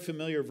 The very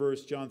familiar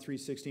verse, John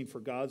 3:16,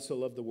 for God so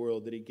loved the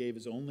world that he gave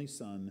his only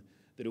Son,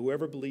 that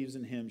whoever believes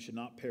in him should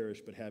not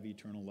perish but have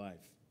eternal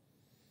life.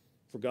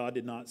 For God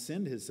did not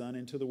send his Son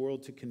into the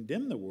world to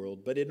condemn the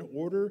world, but in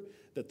order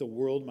that the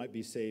world might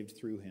be saved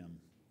through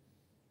him.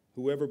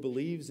 Whoever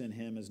believes in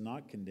him is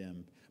not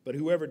condemned, but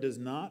whoever does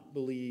not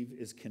believe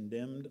is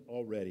condemned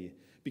already,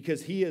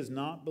 because he has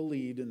not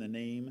believed in the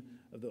name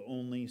of the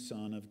only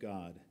Son of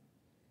God.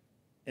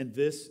 And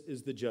this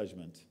is the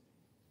judgment,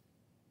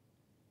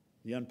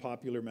 the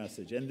unpopular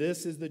message. And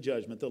this is the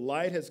judgment. The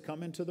light has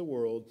come into the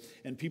world,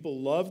 and people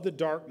love the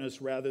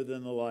darkness rather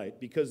than the light,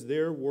 because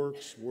their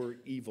works were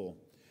evil.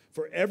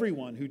 For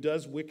everyone who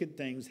does wicked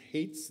things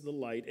hates the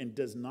light and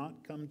does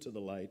not come to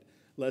the light,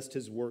 lest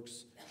his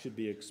works should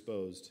be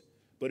exposed.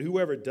 But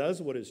whoever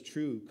does what is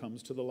true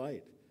comes to the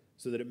light,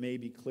 so that it may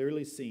be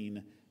clearly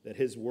seen that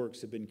his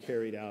works have been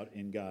carried out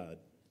in God.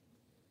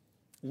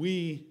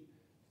 We,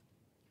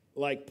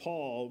 like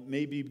Paul,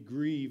 may be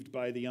grieved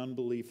by the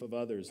unbelief of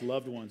others,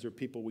 loved ones, or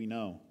people we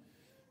know.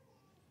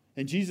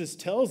 And Jesus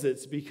tells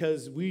us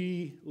because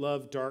we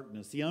love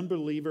darkness. The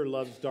unbeliever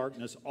loves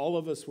darkness. All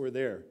of us were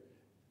there.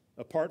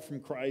 Apart from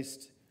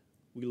Christ,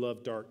 we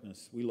love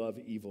darkness. We love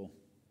evil.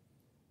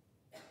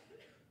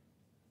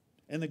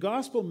 And the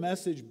gospel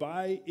message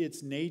by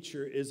its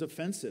nature is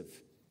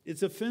offensive.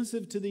 It's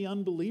offensive to the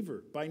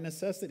unbeliever by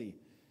necessity.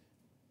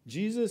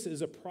 Jesus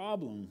is a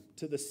problem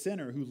to the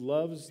sinner who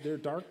loves their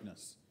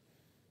darkness.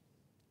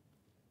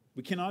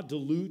 We cannot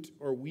dilute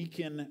or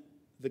weaken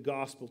the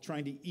gospel,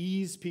 trying to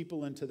ease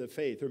people into the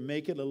faith or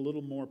make it a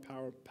little more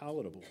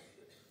palatable.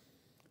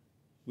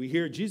 We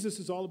hear Jesus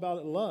is all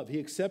about love. He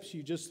accepts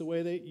you just the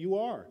way that you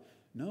are.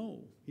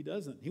 No, he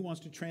doesn't. He wants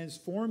to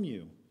transform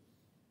you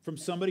from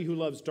somebody who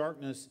loves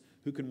darkness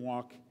who can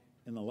walk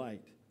in the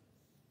light.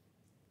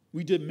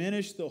 We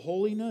diminish the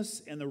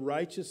holiness and the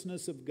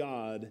righteousness of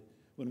God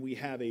when we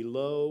have a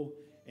low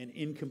and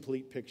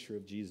incomplete picture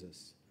of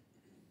Jesus.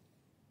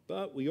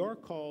 But we are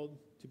called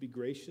to be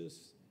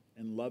gracious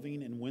and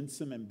loving and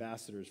winsome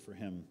ambassadors for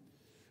him.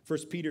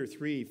 1 Peter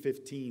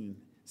 3:15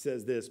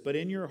 says this, but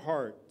in your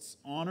hearts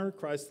honor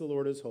Christ the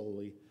Lord as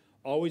holy,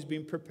 always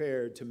being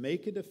prepared to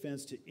make a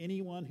defense to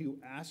anyone who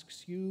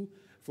asks you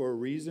for a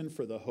reason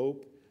for the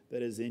hope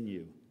that is in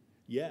you.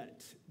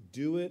 Yet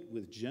do it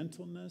with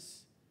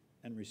gentleness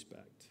and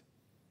respect,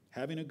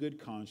 having a good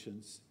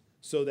conscience,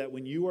 so that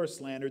when you are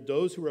slandered,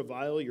 those who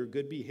revile your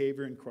good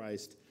behavior in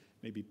Christ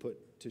may be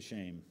put to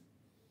shame.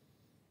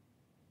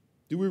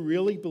 Do we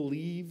really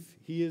believe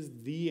he is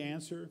the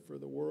answer for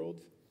the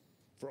world?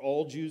 For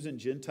all Jews and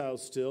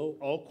Gentiles still,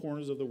 all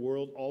corners of the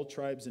world, all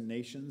tribes and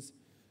nations?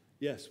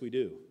 Yes, we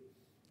do.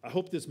 I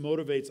hope this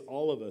motivates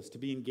all of us to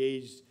be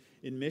engaged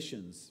in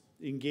missions,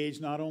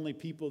 engage not only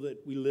people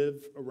that we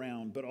live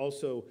around, but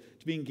also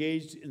to be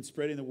engaged in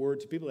spreading the word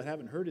to people that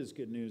haven't heard his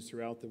good news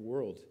throughout the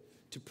world,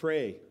 to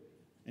pray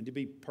and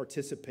to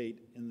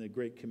participate in the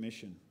Great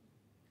Commission.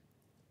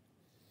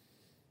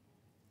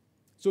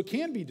 So it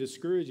can be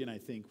discouraging, I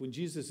think, when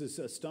Jesus is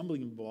a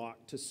stumbling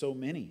block to so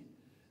many.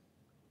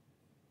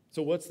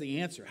 So what's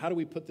the answer? How do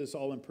we put this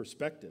all in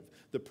perspective?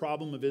 The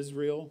problem of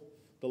Israel,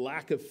 the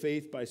lack of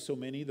faith by so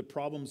many, the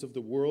problems of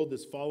the world,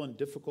 this fallen,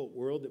 difficult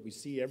world that we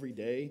see every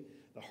day,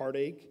 the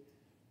heartache?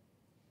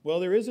 Well,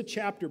 there is a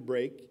chapter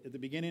break at the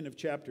beginning of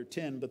chapter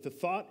 10, but the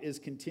thought is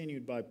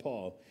continued by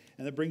Paul.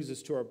 And that brings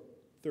us to our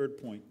third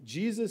point.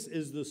 Jesus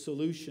is the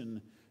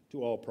solution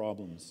to all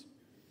problems.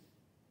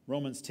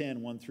 Romans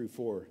 10, 1 through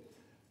 4.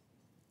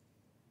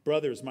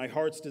 Brothers, my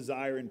heart's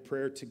desire and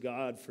prayer to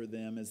God for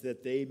them is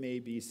that they may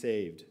be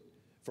saved.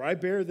 For I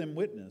bear them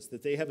witness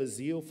that they have a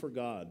zeal for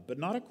God, but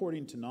not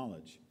according to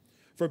knowledge.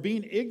 For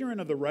being ignorant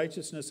of the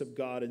righteousness of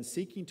God and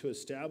seeking to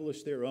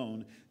establish their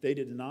own, they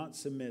did not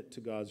submit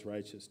to God's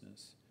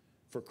righteousness.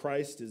 For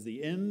Christ is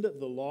the end of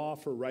the law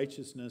for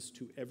righteousness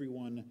to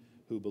everyone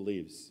who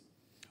believes.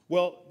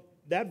 Well,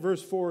 that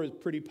verse 4 is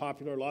pretty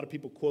popular. A lot of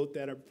people quote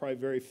that, are probably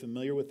very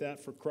familiar with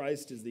that. For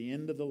Christ is the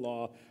end of the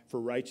law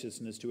for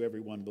righteousness to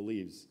everyone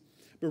believes.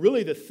 But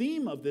really the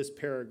theme of this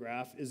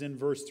paragraph is in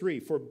verse 3.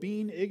 For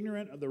being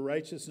ignorant of the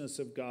righteousness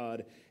of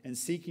God and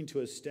seeking to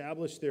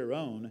establish their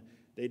own,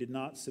 they did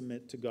not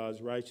submit to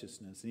God's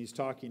righteousness. And he's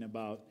talking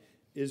about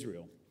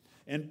Israel.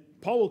 And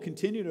Paul will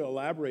continue to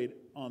elaborate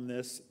on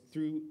this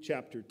through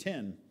chapter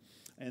 10.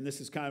 And this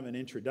is kind of an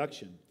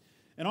introduction.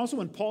 And also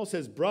when Paul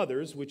says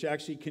brothers, which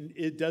actually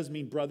it does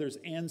mean brothers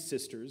and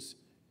sisters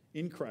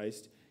in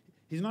Christ,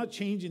 he's not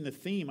changing the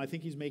theme. I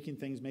think he's making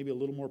things maybe a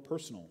little more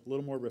personal, a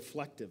little more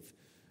reflective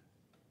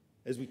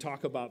as we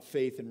talk about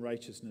faith and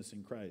righteousness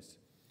in Christ.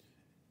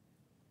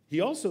 He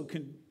also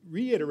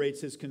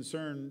reiterates his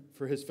concern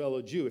for his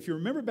fellow Jew. If you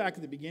remember back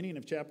at the beginning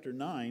of chapter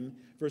 9,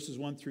 verses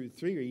 1 through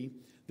 3,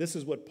 this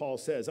is what Paul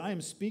says. I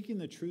am speaking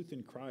the truth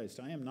in Christ.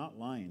 I am not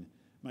lying.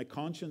 My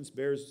conscience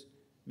bears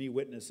me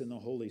witness in the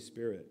Holy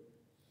Spirit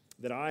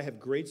that I have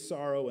great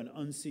sorrow and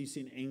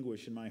unceasing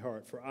anguish in my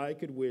heart, for I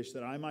could wish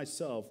that I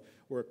myself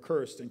were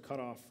accursed and cut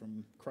off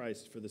from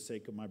Christ for the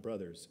sake of my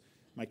brothers,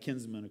 my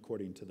kinsmen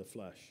according to the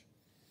flesh.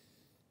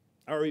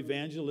 Our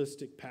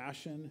evangelistic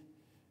passion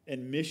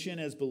and mission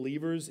as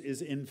believers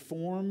is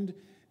informed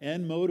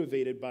and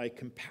motivated by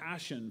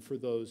compassion for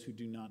those who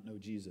do not know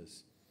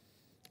Jesus.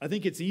 I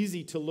think it's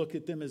easy to look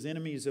at them as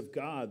enemies of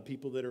God,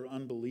 people that are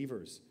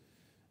unbelievers,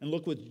 and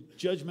look with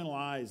judgmental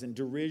eyes and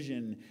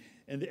derision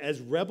and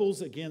as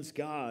rebels against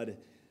God,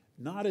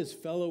 not as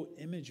fellow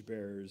image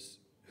bearers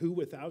who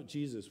without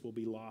Jesus will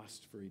be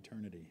lost for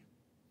eternity.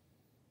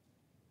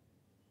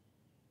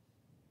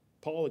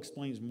 Paul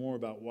explains more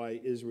about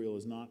why Israel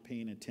is not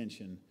paying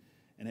attention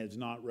and has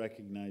not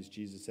recognized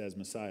Jesus as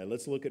Messiah.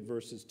 Let's look at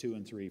verses 2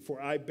 and 3.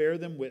 For I bear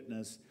them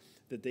witness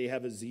that they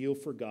have a zeal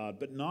for God,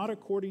 but not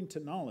according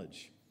to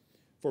knowledge.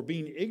 For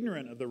being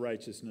ignorant of the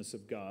righteousness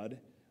of God,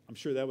 I'm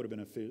sure that would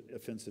have been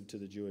offensive to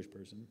the Jewish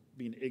person,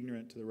 being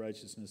ignorant to the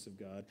righteousness of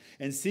God,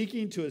 and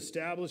seeking to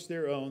establish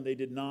their own, they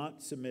did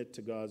not submit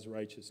to God's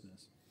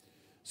righteousness.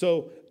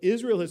 So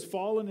Israel has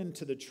fallen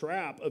into the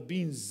trap of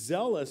being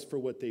zealous for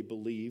what they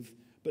believe,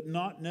 but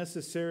not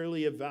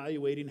necessarily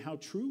evaluating how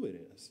true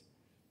it is.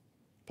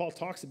 Paul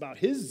talks about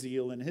his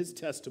zeal and his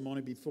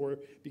testimony before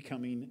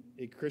becoming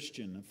a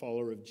Christian, a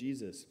follower of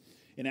Jesus.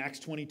 In Acts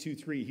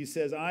 22:3, he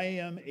says, I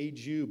am a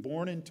Jew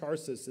born in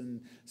Tarsus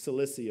in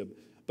Cilicia,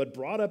 but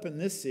brought up in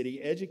this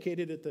city,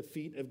 educated at the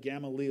feet of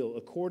Gamaliel,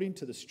 according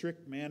to the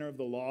strict manner of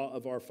the law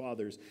of our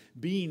fathers,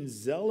 being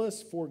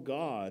zealous for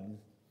God,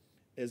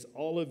 as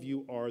all of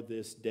you are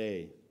this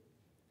day.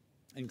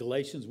 In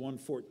Galatians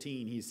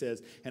 1:14, he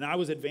says, and I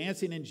was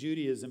advancing in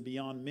Judaism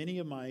beyond many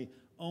of my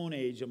own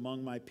age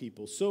among my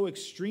people. So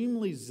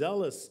extremely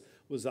zealous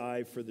was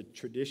I for the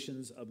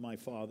traditions of my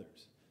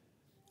fathers.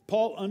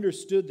 Paul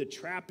understood the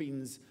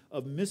trappings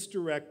of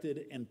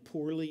misdirected and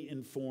poorly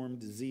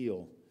informed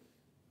zeal.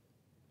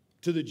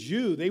 To the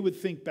Jew, they would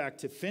think back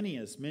to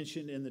Phinehas,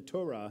 mentioned in the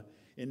Torah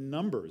in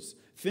Numbers.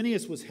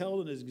 Phinehas was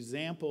held as an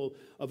example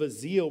of a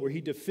zeal where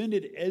he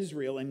defended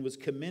Israel and was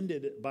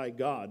commended by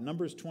God.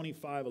 Numbers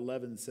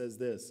 25:11 says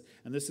this,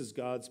 and this is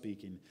God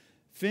speaking.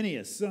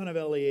 Phinehas, son of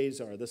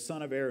Eleazar, the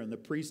son of Aaron, the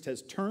priest,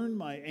 has turned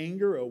my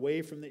anger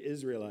away from the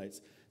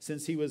Israelites,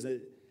 since he was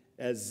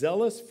as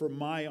zealous for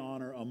my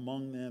honor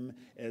among them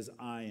as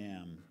I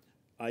am.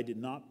 I did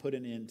not put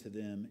an end to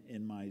them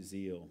in my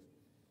zeal.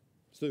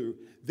 So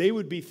they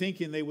would be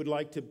thinking they would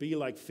like to be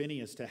like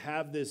Phinehas, to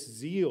have this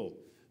zeal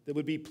that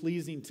would be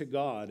pleasing to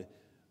God.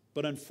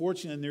 But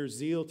unfortunately, in their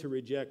zeal to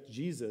reject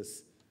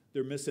Jesus,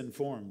 they're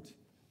misinformed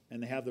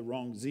and they have the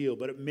wrong zeal.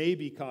 But it may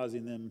be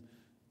causing them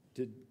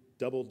to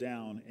double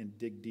down and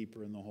dig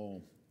deeper in the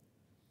hole.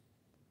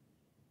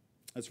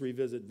 Let's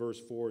revisit verse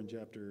 4 in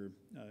chapter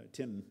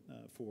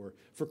 10:4.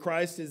 For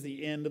Christ is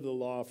the end of the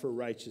law for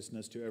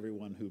righteousness to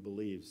everyone who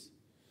believes.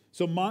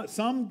 So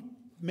some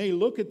may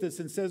look at this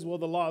and says, well,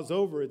 the law's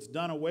over, it's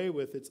done away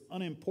with, it's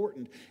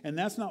unimportant. And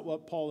that's not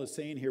what Paul is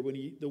saying here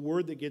when the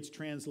word that gets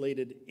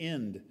translated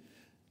end.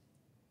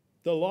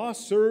 The law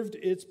served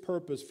its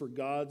purpose for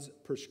God's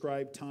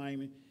prescribed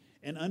time,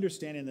 and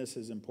understanding this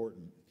is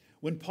important.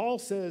 When Paul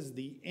says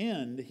the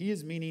end, he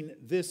is meaning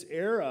this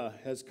era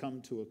has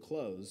come to a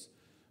close,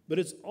 but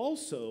it's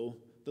also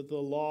that the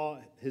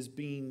law is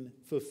being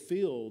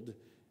fulfilled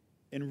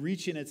and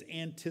reaching its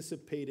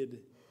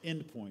anticipated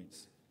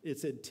endpoints.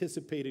 its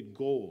anticipated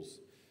goals.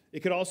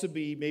 It could also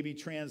be maybe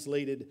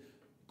translated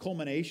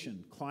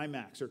culmination,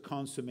 climax, or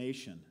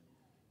consummation.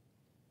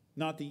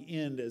 Not the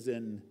end as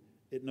in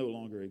it no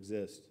longer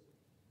exists.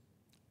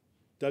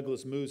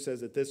 Douglas Moo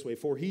says it this way,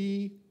 for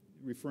he,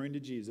 referring to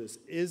Jesus,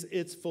 is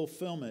its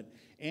fulfillment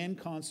and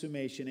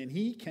consummation, and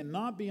he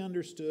cannot be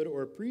understood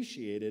or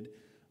appreciated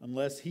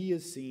unless he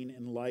is seen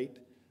in light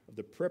of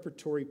the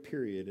preparatory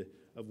period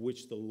of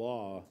which the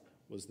law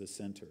was the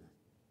center.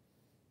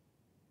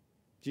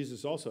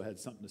 Jesus also had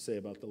something to say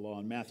about the law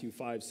in Matthew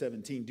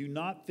 5:17. Do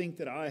not think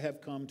that I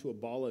have come to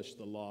abolish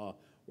the law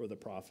or the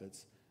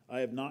prophets. I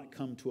have not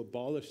come to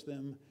abolish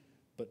them,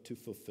 but to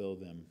fulfill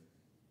them.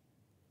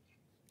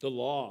 The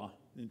law,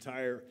 the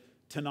entire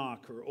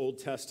Tanakh or Old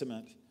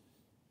Testament,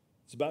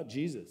 it's about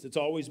Jesus. It's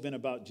always been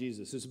about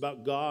Jesus. It's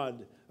about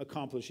God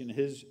accomplishing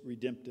his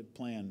redemptive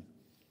plan.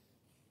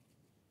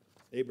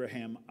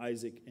 Abraham,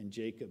 Isaac, and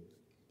Jacob,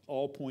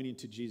 all pointing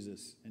to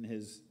Jesus and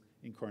his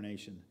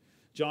incarnation.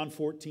 John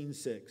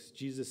 14:6,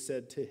 Jesus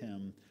said to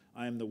him,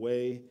 I am the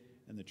way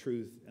and the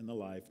truth and the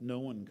life. No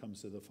one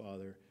comes to the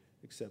Father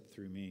except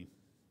through me.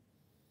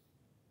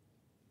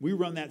 We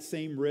run that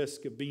same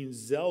risk of being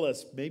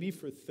zealous maybe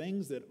for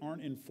things that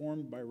aren't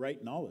informed by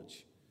right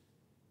knowledge.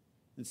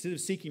 Instead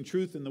of seeking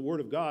truth in the Word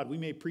of God, we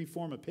may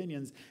preform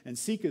opinions and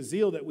seek a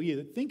zeal that we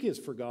think is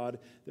for God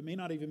that may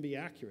not even be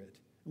accurate.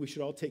 We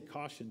should all take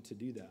caution to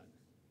do that.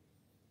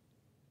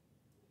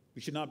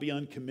 We should not be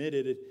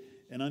uncommitted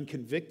and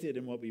unconvicted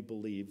in what we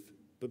believe,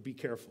 but be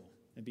careful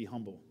and be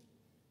humble.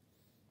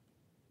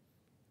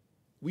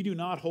 We do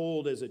not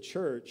hold as a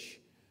church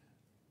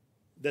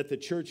that the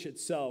church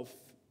itself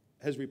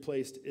has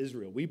replaced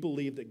Israel. We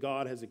believe that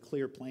God has a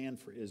clear plan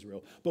for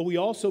Israel. But we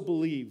also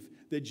believe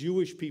that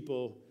Jewish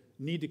people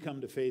need to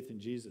come to faith in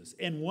Jesus.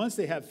 And once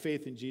they have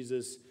faith in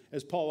Jesus,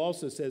 as Paul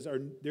also says,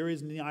 there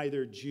is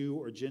neither Jew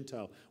or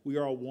Gentile. We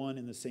are all one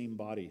in the same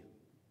body.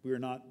 We are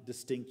not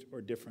distinct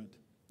or different,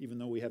 even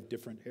though we have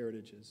different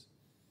heritages.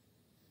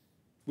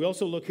 We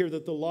also look here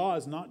that the law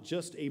is not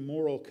just a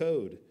moral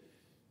code,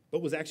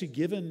 but was actually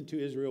given to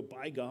Israel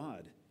by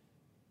God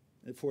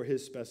for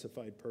his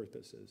specified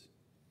purposes.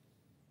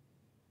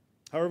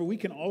 However, we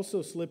can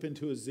also slip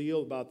into a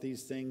zeal about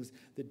these things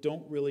that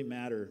don't really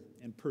matter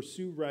and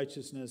pursue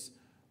righteousness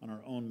on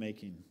our own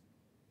making.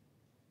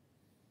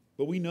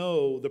 But we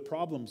know the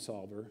problem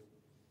solver,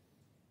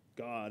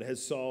 God,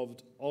 has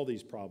solved all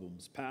these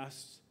problems,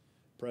 past,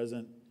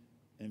 present,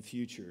 and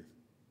future,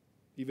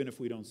 even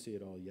if we don't see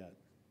it all yet.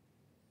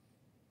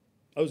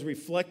 I was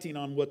reflecting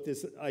on what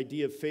this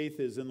idea of faith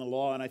is in the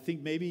law, and I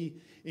think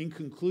maybe in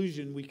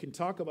conclusion we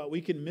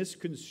can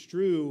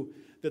misconstrue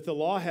that the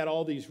law had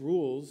all these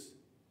rules,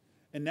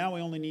 and now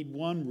we only need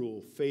one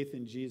rule, faith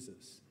in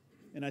Jesus.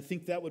 And I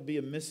think that would be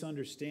a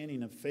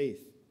misunderstanding of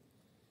faith.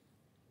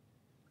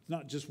 It's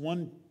not just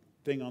one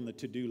thing on the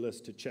to-do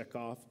list to check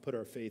off, put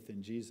our faith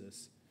in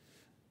Jesus.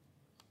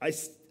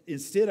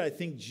 Instead, I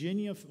think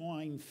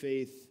genuine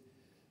faith,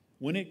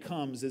 when it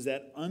comes, is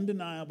that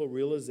undeniable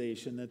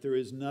realization that there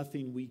is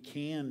nothing we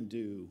can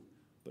do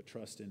but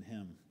trust in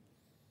him.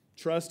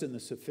 Trust in the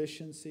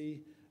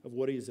sufficiency of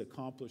what he has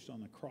accomplished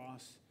on the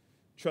cross.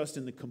 Trust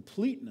in the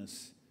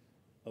completeness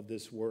of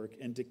this work,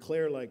 and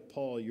declare like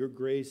Paul, your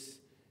grace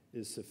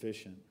is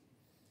sufficient.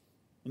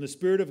 When the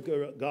Spirit of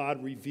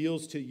God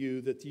reveals to you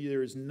that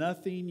there is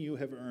nothing you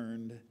have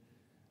earned,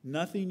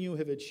 nothing you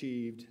have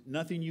achieved,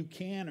 nothing you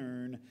can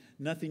earn,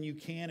 nothing you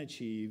can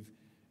achieve,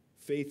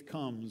 faith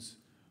comes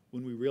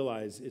when we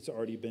realize it's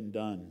already been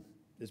done.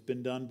 It's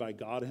been done by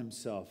God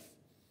himself,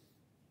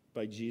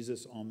 by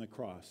Jesus on the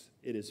cross.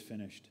 It is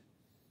finished.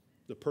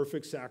 The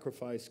perfect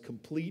sacrifice,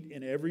 complete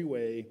in every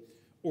way,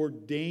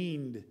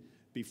 ordained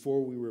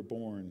before we were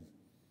born.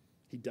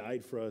 He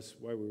died for us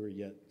while we were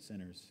yet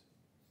sinners.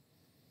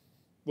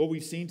 Well,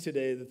 we've seen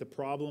today that the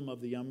problem of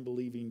the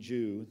unbelieving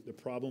Jew, the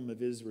problem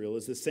of Israel,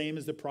 is the same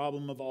as the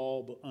problem of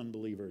all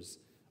unbelievers,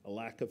 a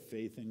lack of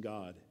faith in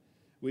God.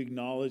 We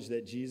acknowledge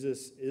that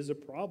Jesus is a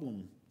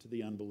problem to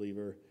the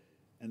unbeliever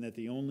and that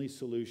the only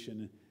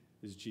solution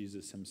is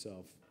Jesus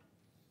himself.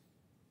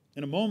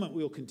 In a moment,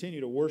 we'll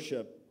continue to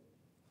worship,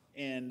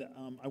 and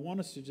I want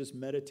us to just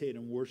meditate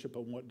and worship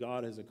on what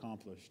God has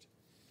accomplished,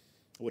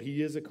 what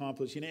he is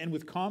accomplishing, and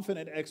with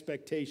confident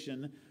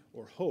expectation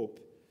or hope,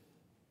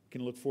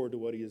 can look forward to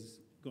what he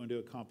is going to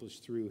accomplish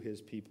through his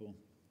people.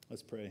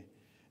 Let's pray.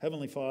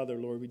 Heavenly Father,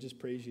 Lord, we just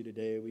praise you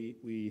today.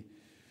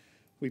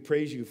 We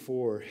praise you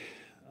for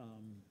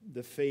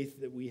the faith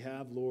that we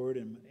have, Lord,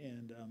 and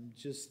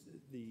just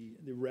the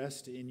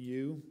rest in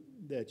you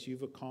that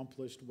you've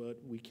accomplished what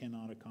we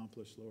cannot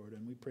accomplish, Lord,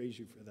 and we praise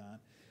you for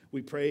that.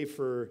 We pray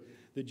for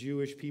the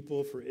Jewish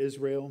people, for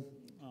Israel,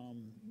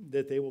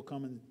 that they will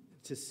come and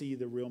to see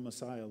the real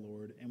Messiah,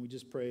 Lord. And we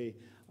just pray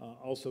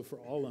also for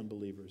all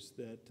unbelievers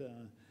that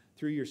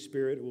through your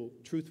Spirit,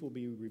 truth will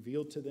be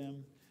revealed to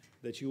them,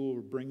 that you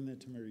will bring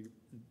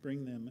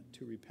them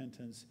to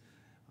repentance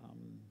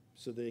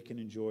so they can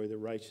enjoy the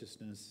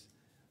righteousness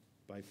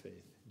by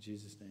faith. In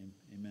Jesus' name,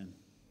 amen.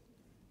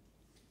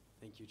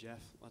 Thank you,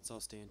 Jeff. Let's all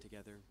stand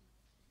together.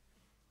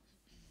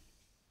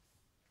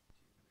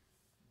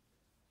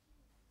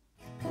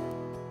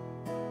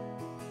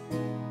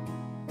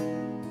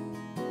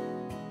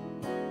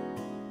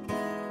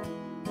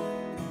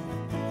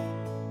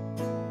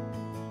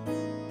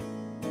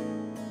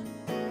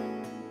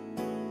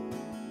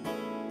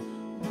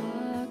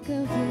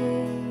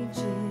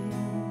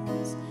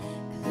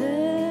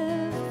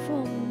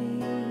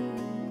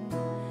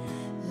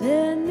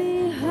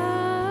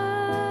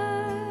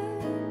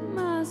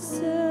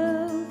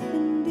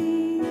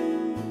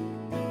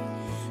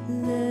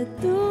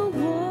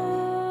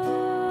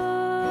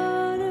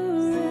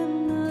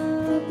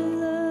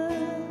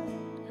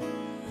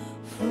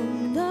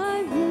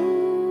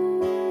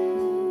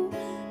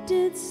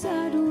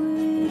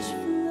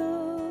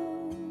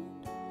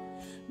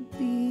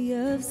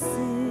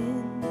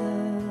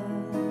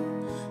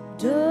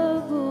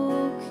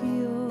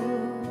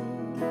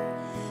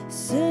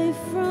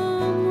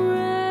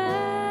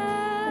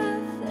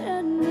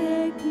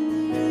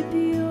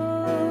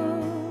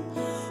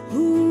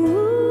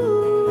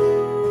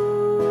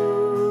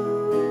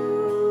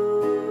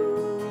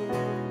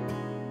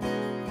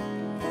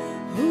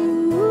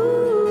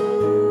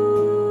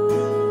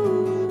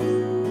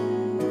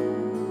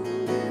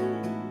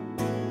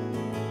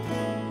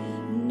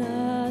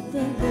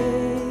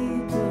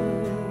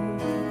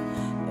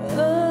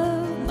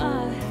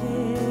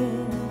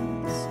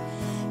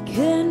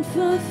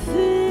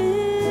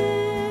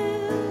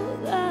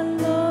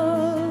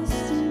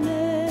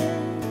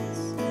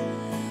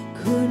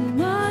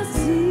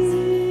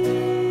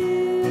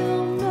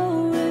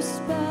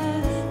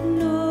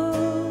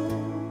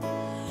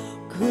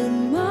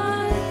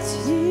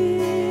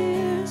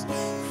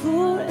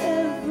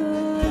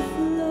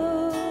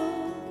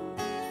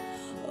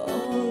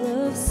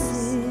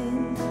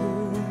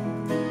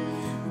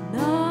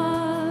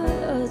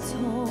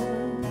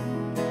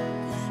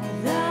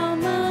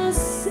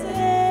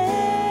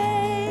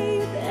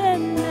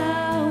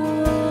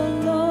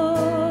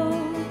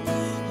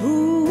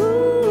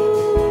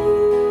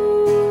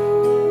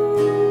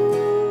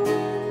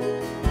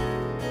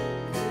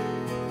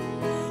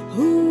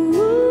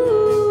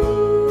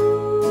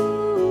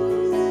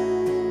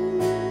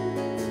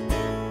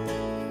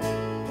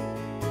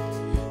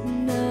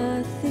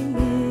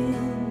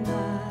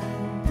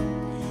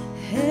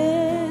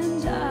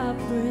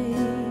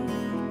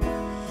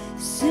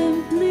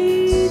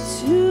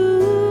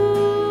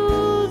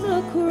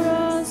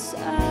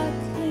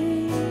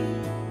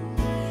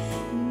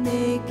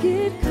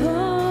 wicked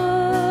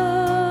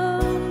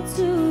come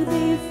to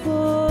the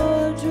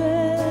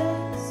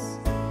fortress,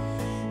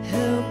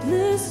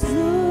 helpless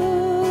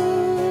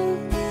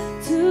look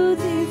to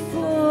thee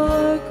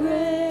for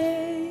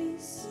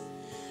grace.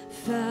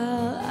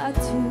 Foul I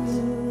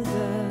to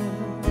the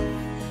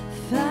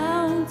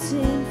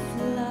fountain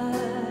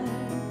fly,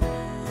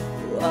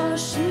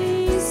 wash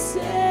me,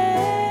 Savior,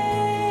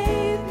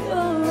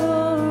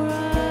 or I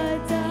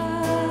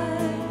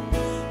die.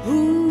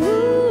 Ooh.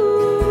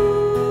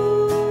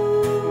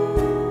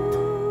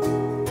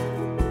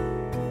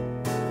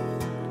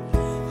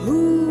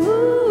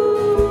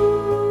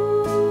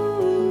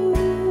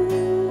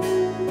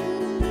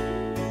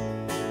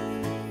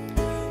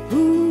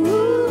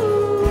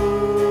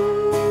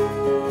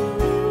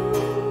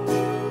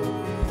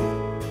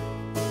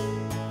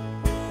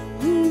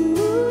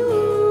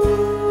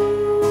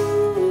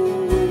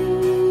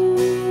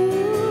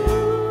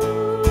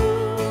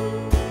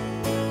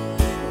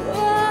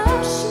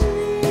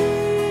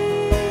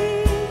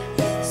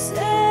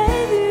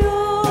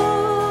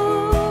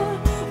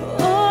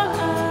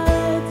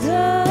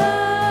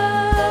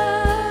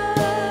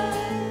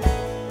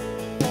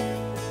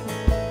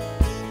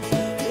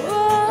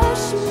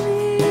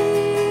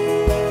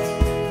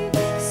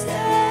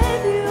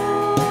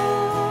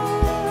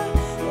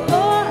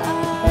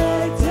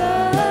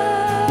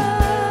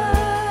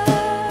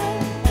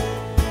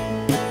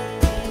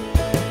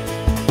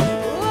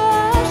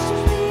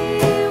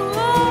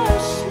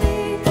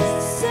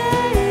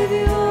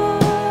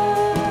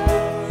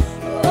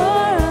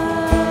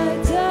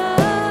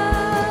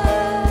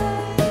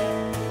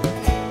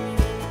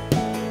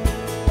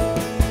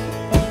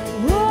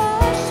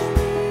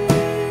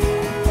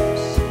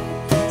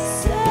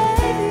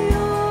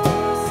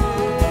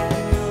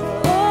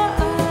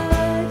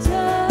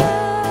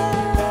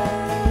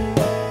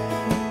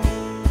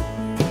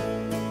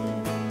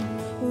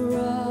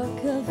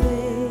 Rock of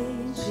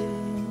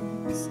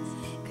ages,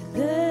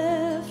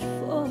 cleft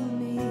for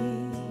me,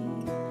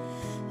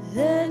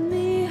 let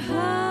me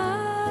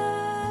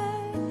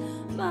hide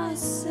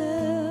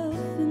myself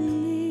in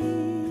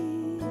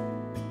thee.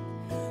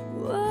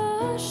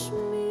 Wash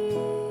me,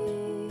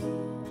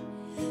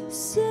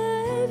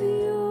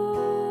 Savior,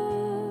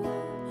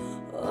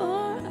 or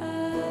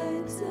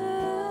I die.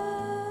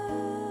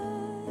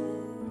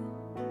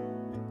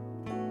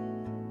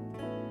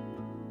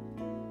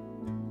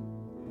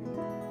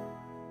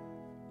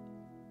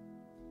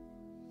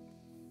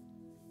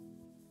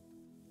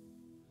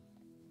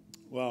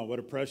 Wow, what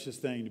a precious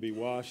thing to be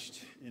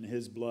washed in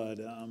his blood.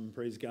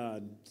 Praise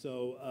God.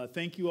 So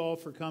thank you all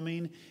for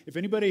coming. If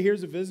anybody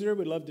here's a visitor,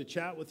 we'd love to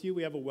chat with you.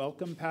 We have a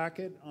welcome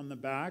packet on the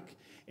back.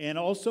 And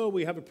also,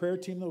 we have a prayer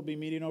team that will be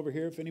meeting over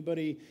here. If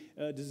anybody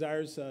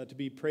desires to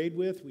be prayed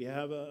with, we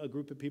have a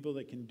group of people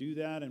that can do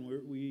that. And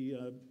we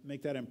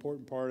make that an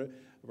important part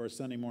of our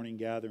Sunday morning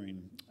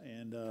gathering.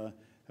 And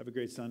have a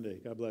great Sunday.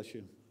 God bless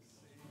you.